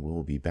 and then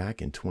we'll be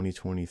back in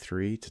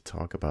 2023 to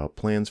talk about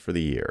plans for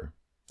the year.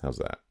 How's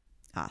that?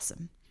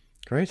 Awesome.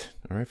 Great.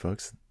 All right,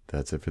 folks.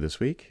 That's it for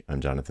this week.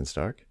 I'm Jonathan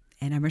Stark.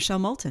 And I'm Rochelle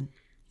Moulton.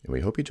 And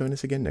we hope you join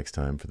us again next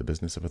time for the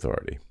Business of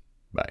Authority.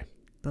 Bye.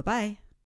 Bye-bye.